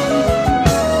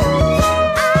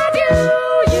 I do,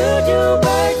 you do,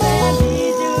 birds and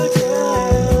bees do too.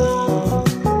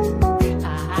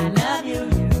 I love you,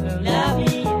 you love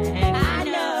me, and I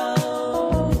know.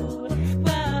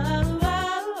 Whoa, whoa,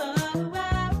 whoa,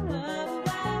 whoa,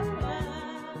 whoa, whoa.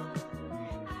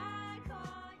 I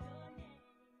call your name.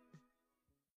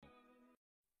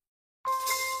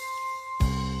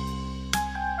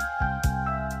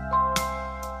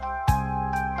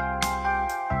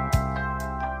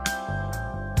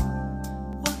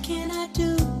 What can I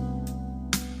do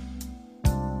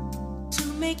to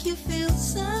make you feel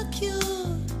secure?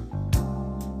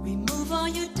 Remove all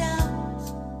your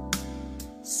doubts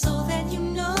so that you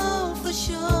know for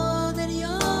sure that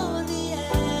you're the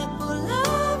apple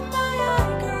of my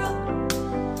eye, girl.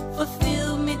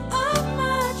 Fulfillment of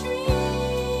my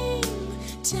dream.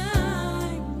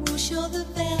 Time will show the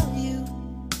value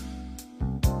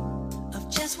of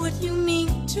just what you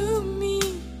mean to me.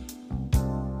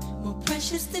 More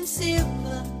precious than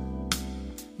silver,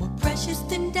 more precious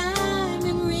than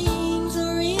diamond rings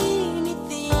or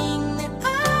anything that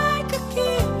I could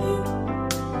give you.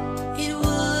 It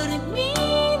wouldn't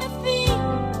mean a thing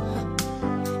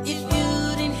if you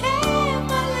didn't have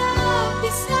my love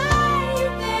beside you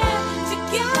there to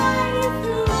guide you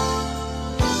through.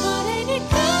 But ain't it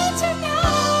good to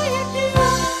know you do?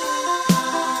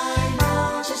 I know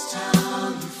just how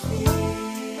you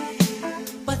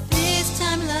feel, but this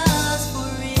time love's for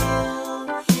real.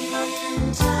 In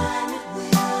time it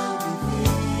will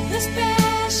reveal the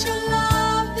special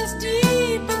love that's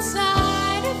deep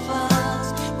inside of us.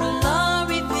 Will all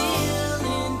reveal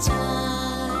in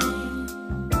time.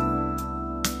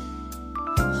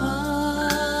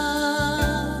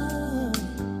 Oh,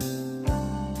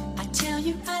 I tell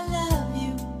you I love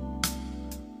you,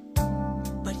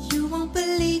 but you won't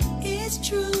believe it's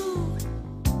true.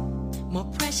 More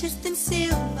precious than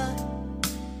silver,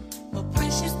 more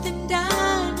precious than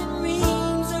diamond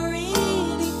rings or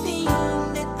anything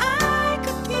that I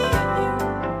could give you.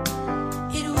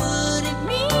 It wouldn't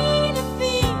mean a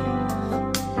thing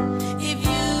if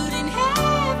you didn't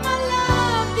have my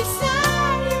love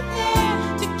beside you there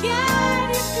to guide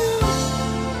you through.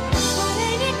 But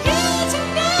ain't it good to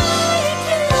know you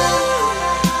do?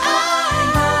 I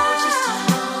know just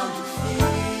how you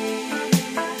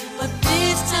feel, but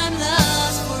this time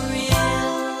love's for real.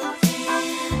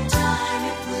 In time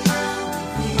it will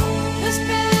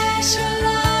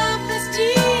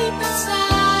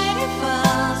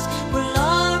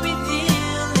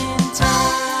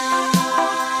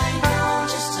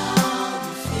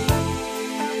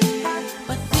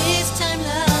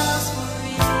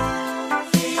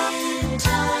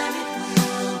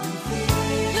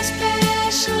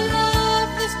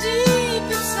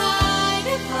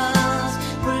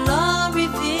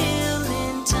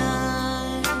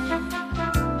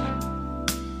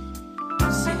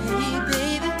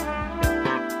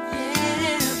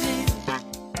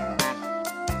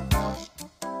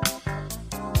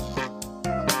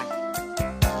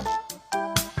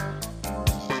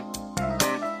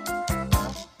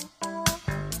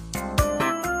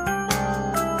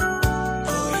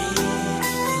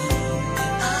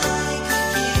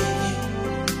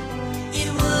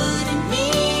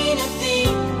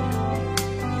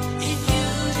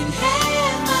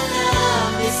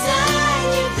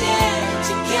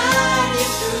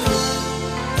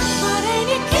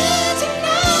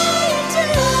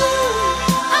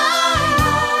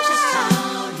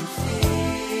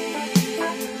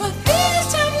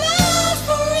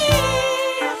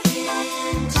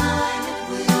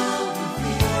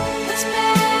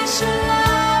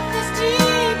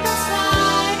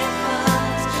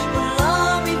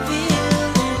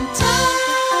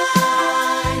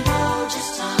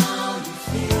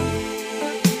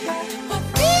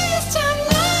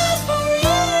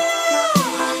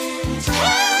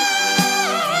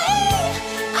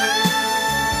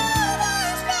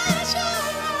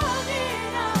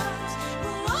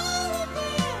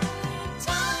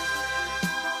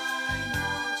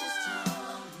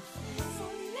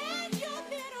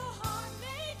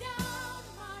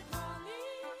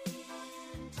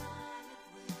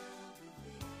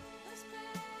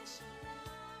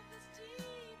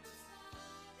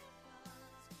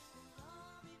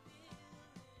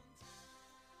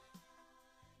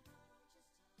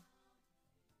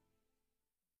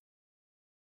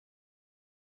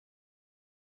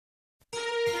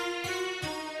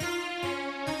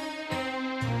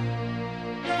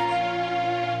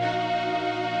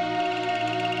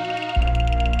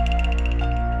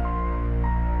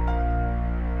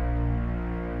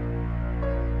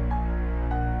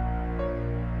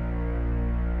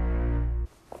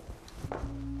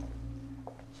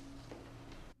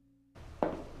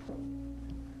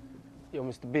Yo,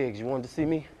 Mr. Biggs, you wanted to see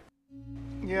me?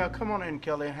 Yeah, come on in,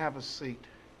 Kelly, and have a seat.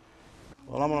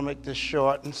 Well, I'm gonna make this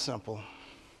short and simple.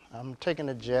 I'm taking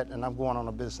a jet and I'm going on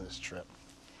a business trip.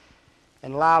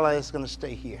 And Lila is gonna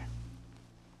stay here.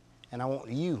 And I want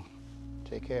you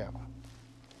to take care of her.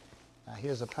 Now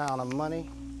here's £1 of money,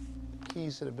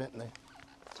 keys to the Bentley.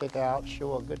 Take her out,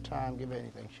 show her a good time, give her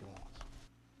anything she wants.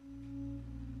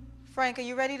 Frank, are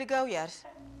you ready to go yet?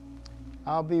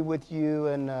 I'll be with you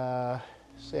in,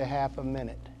 say, half a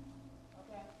minute.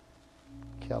 Okay.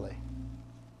 Kelly,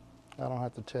 I don't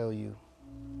have to tell you.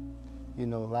 You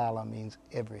know Lila means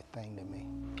everything to me.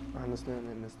 I understand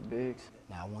that, Mr. Biggs.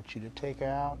 Now I want you to take her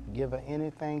out, give her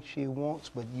anything she wants,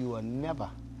 but you are never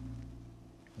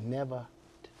to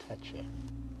touch her.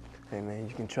 Hey, man,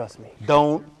 you can trust me.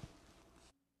 Don't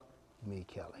me,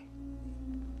 Kelly.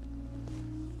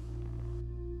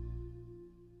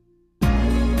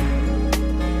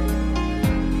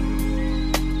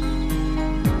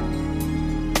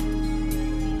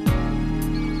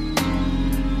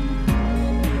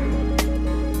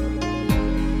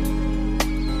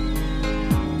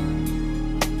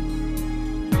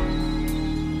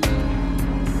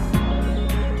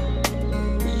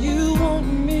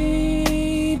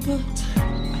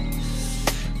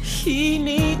 He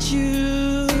needs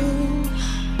you,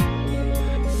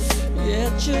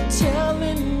 yet you're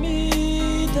telling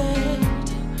me that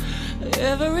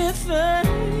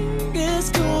everything is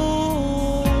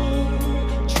cool,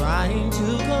 trying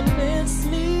to convince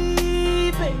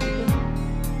me, baby,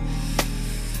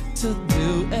 to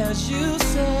do as you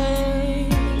say.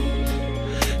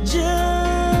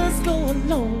 Just go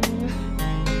along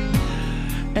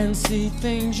and see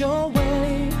things your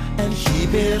way, and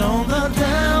keep it on the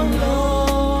down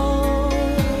low,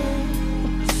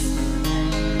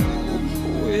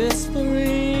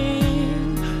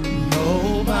 whispering,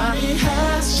 nobody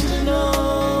has to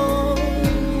know.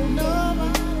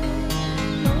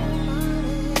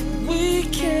 We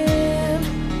can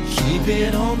keep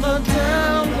it on the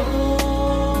down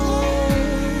low,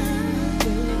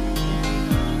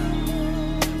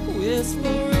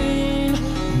 whispering,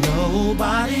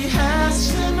 nobody has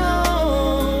to know.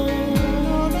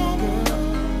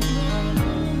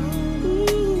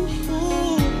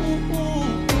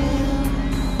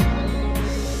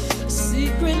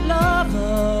 Secret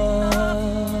lovers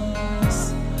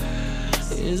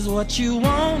is what you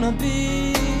wanna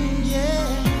be, yeah.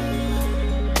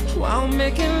 While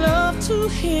making love to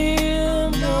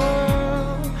him,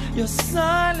 girl, you're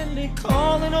silently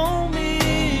calling on me.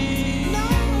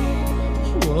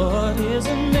 What is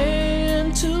a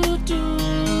man to do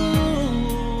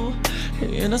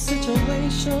in a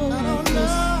situation like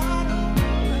this?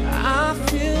 I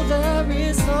feel there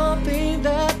is something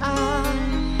that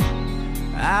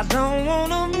I don't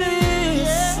wanna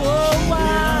miss. So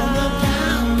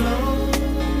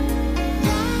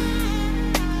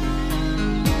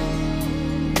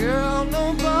girl,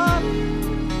 nobody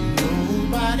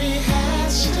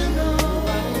has to know.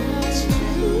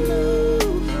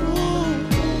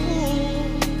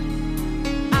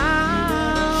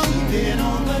 Keep it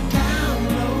on the down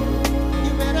low.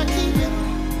 You better keep it.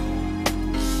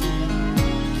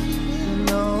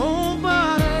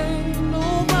 Nobody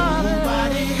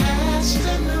has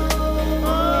to know.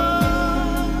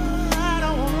 I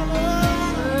don't wanna know.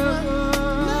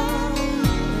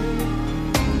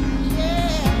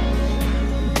 Yeah.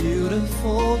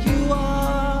 Beautiful you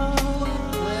are,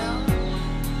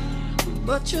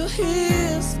 but you're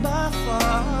his by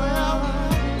far.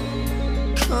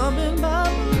 Coming by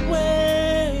the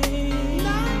way,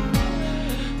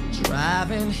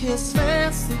 driving his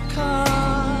fancy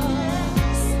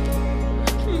cars,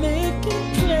 making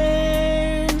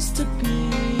plans to be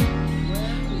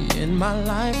in my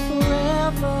life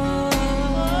forever.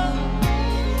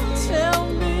 Tell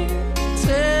me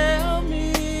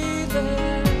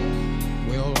that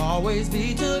we'll always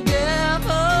be together.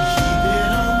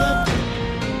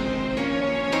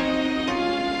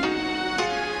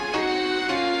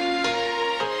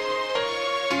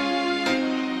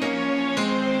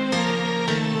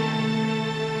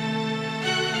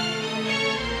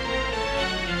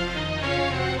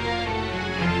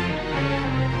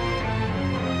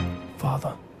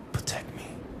 Father, protect me.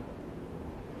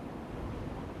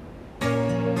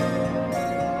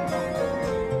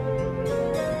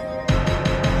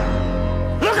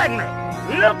 Look at me!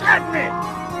 Look at me!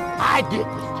 I did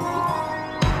this to you.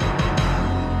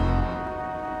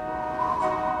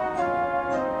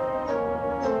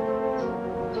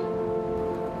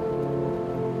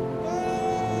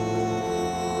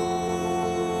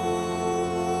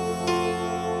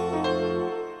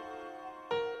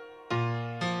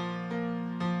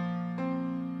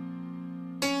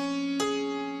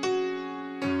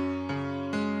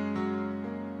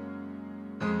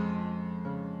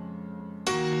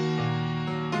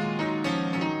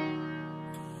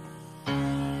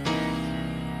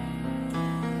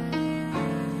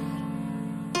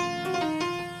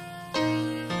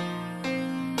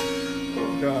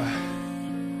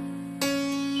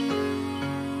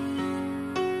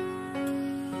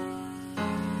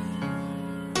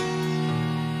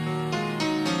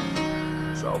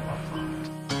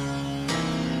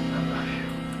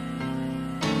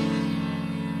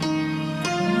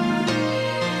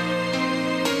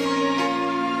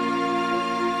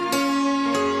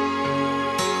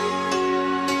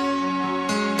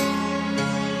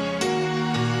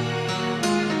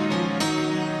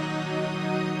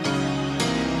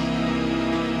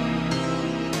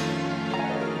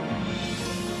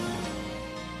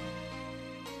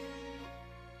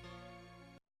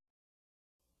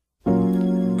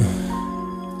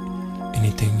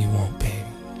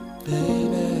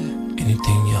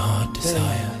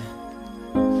 desire,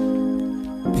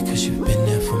 because you've been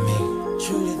there for me,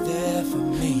 truly there for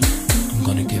me. I'm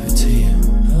gonna give it to you.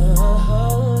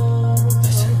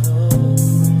 Listen.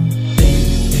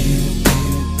 Baby, baby,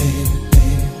 baby,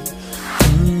 baby,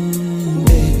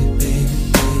 baby,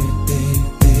 baby, baby,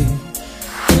 baby.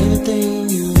 Anything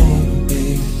you want,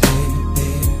 baby, baby,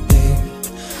 baby, baby.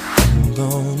 I'm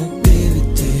gonna give it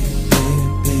to you, baby,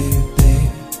 baby, baby.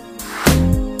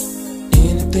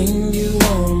 Anything you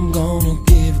want, I'm gonna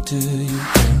give it to you,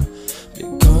 girl.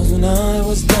 Because when I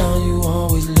was down, you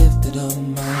always lifted up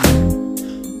my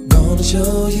head. Gonna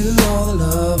show you all the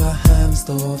love I have in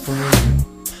store for you.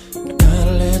 I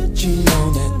gotta let you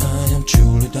know that I am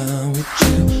truly down with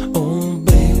you. Oh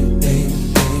baby, baby,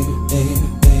 baby, baby,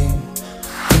 baby.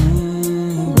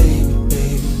 Baby,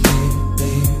 baby, baby,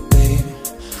 baby, baby.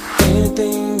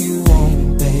 Anything you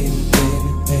want, baby,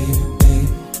 baby, baby, baby.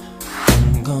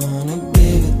 I'm gonna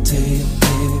give it to you,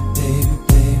 baby, baby,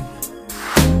 baby.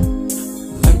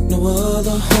 Like no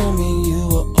other homie, you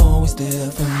were always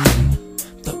there for me.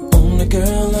 The only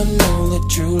girl I know that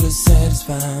truly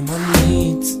satisfied my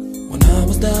needs. When I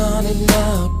was down and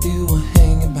out, you were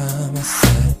hanging by my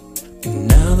side. And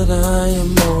now that I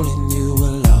am rolling, you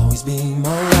will always be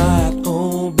my ride.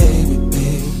 Oh baby,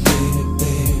 baby, baby,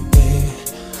 baby, baby.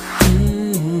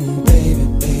 Baby,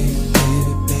 baby,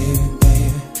 baby, baby,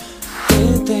 baby.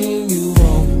 Anything you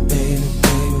want, baby,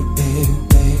 baby, baby,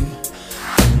 baby.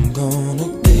 I'm gonna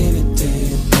give it to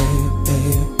you, baby,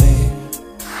 baby, baby.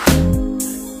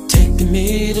 Taking me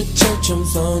to church on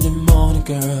Sunday morning,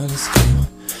 girl, it's true.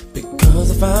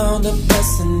 Because I found a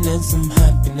blessing and some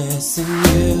happiness in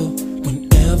you.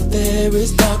 Whenever there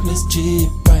is darkness, you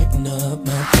brighten up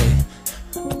my day.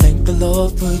 I thank the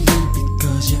Lord for you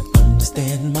because you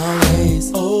understand my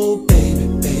ways. Oh baby,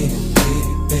 baby,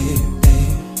 baby, baby, baby.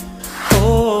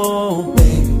 Oh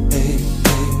baby, baby,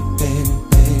 baby, baby,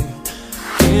 baby.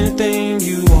 Anything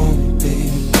you want,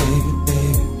 baby, baby,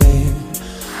 baby, baby.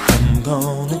 I'm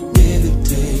gonna give it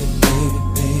to you, baby,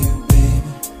 baby, baby.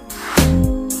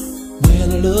 When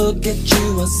I look at you,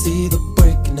 I see the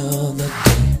breaking of the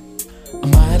day. I'm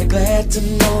mighty glad to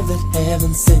know that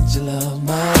heaven sent your love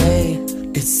my way.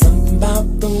 It's something about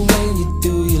the way you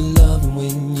do your love and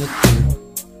when you do.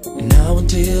 And now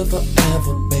until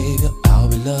forever, baby, I'll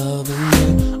be loving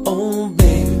you. Oh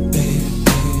baby, baby,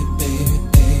 baby, baby,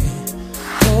 baby.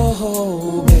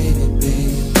 Oh baby,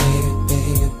 baby, baby,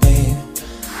 baby, baby.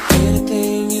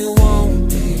 Anything you want,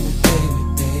 baby, baby,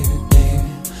 baby,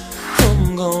 baby.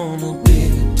 I'm gonna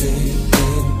give it to you,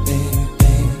 baby, baby,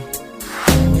 baby.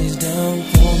 Always down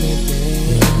for me,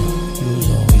 baby. You was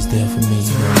always there for me,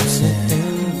 you know what I'm saying?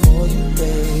 For you,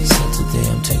 baby. So today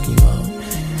I'm taking you out and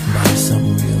buy you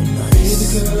something real nice. Baby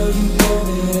girl, you know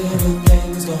that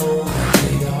everything's gonna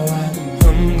be alright.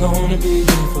 I'm gonna be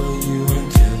here for you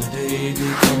until the day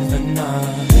becomes the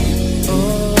night.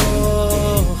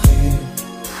 Oh,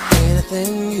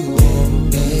 anything you want,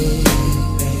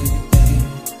 baby.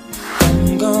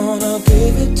 I'm gonna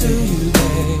give it to you,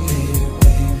 baby.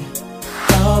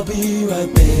 I'll be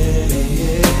right there.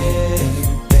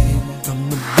 From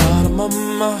the bottom of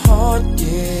my heart,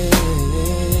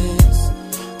 yes,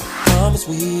 I promise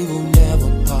we will never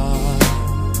part.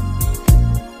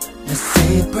 Let's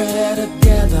say a prayer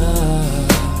together.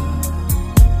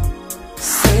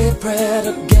 Say a prayer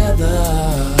together,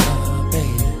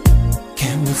 baby.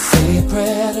 Can we say a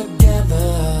prayer together,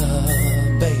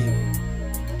 baby?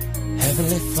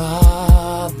 Heavenly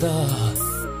Father,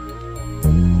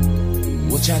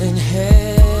 which art in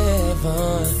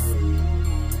heaven,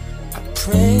 I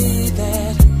pray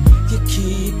that you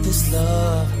keep this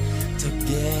love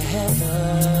together.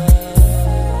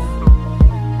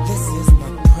 This is my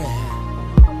prayer,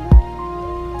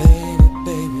 baby,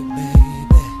 baby,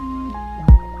 baby.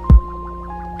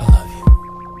 I love you.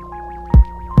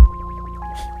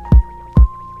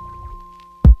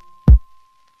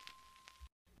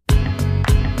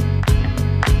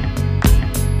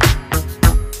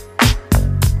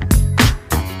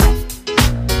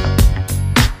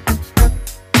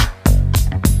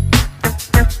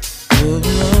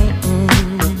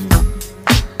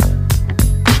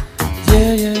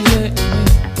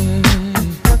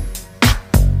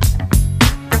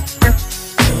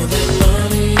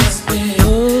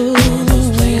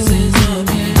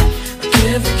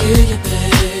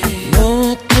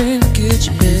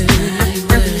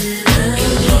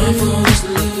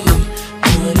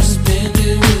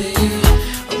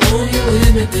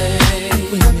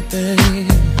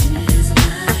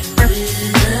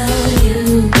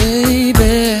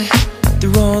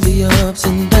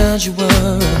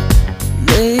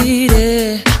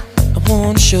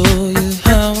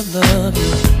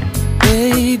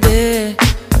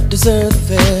 deserve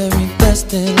the very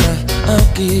best, and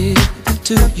I'll give it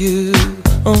to you,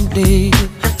 only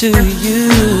to you.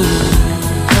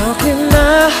 How can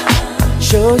I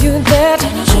show you that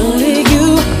only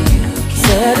you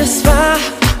satisfy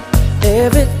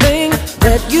everything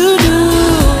that you do?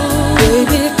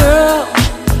 Baby girl,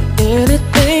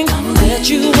 anything that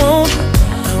you want,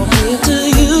 I'll give to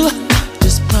you.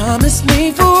 Just promise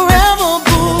me forever,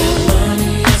 boo.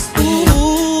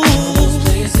 Ooh,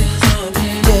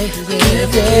 yeah, yeah,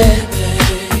 yeah.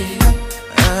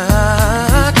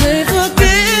 I can't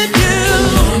forget you.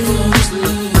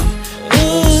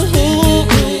 Ooh, you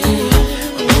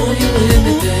with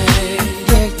me, babe.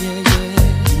 Yeah, yeah, yeah.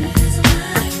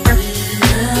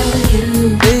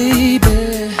 Baby,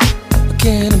 I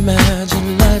can't imagine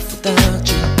life without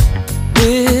you.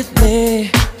 With me,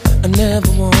 I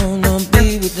never wanna be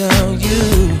without you.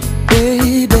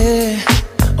 Baby,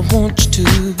 I want you to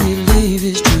believe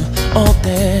it's true. All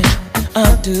that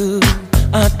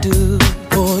I do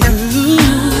for you.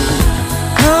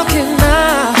 How can I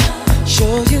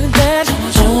show you that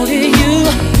only you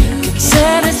can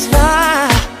satisfy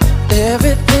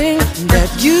everything that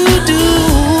you do?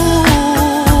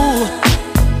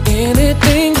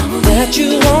 Anything that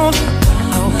you want,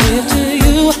 I'll give to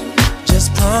you. Just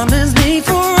promise me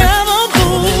forever,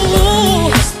 boo.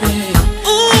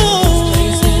 Ooh,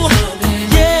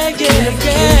 yeah, yeah,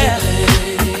 yeah.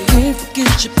 I can't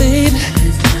forget you, baby.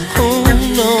 Oh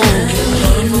no,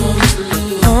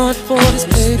 hard for this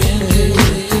baby.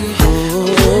 Oh,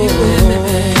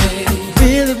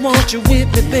 really want you with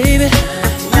me, baby.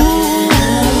 Ooh,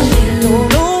 don't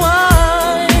know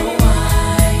why.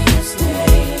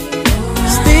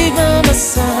 Stay by my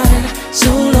side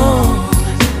so long,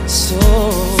 so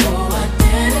I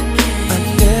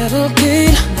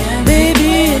dedicate, baby,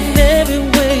 in every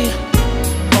way.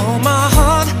 All my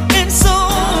heart and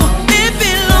soul, it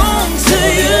belongs to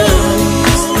you.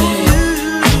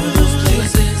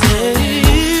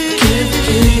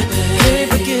 Can't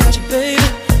forget you, baby.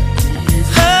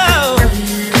 Oh,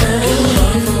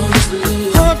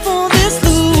 heart for this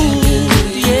dude,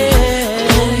 yeah.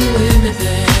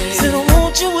 Said I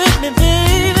want you with me,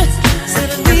 baby. Said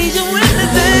I need you with me,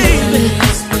 baby.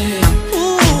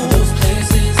 Ooh,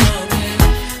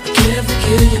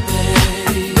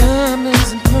 diamonds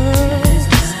and pearls,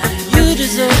 you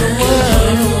deserve the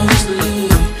world.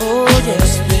 Oh yeah,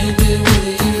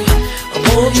 I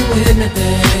want you with me,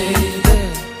 baby.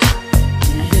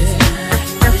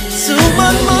 So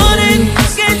much money,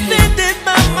 can't spend it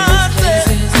by myself.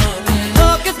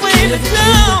 Talk is way to go.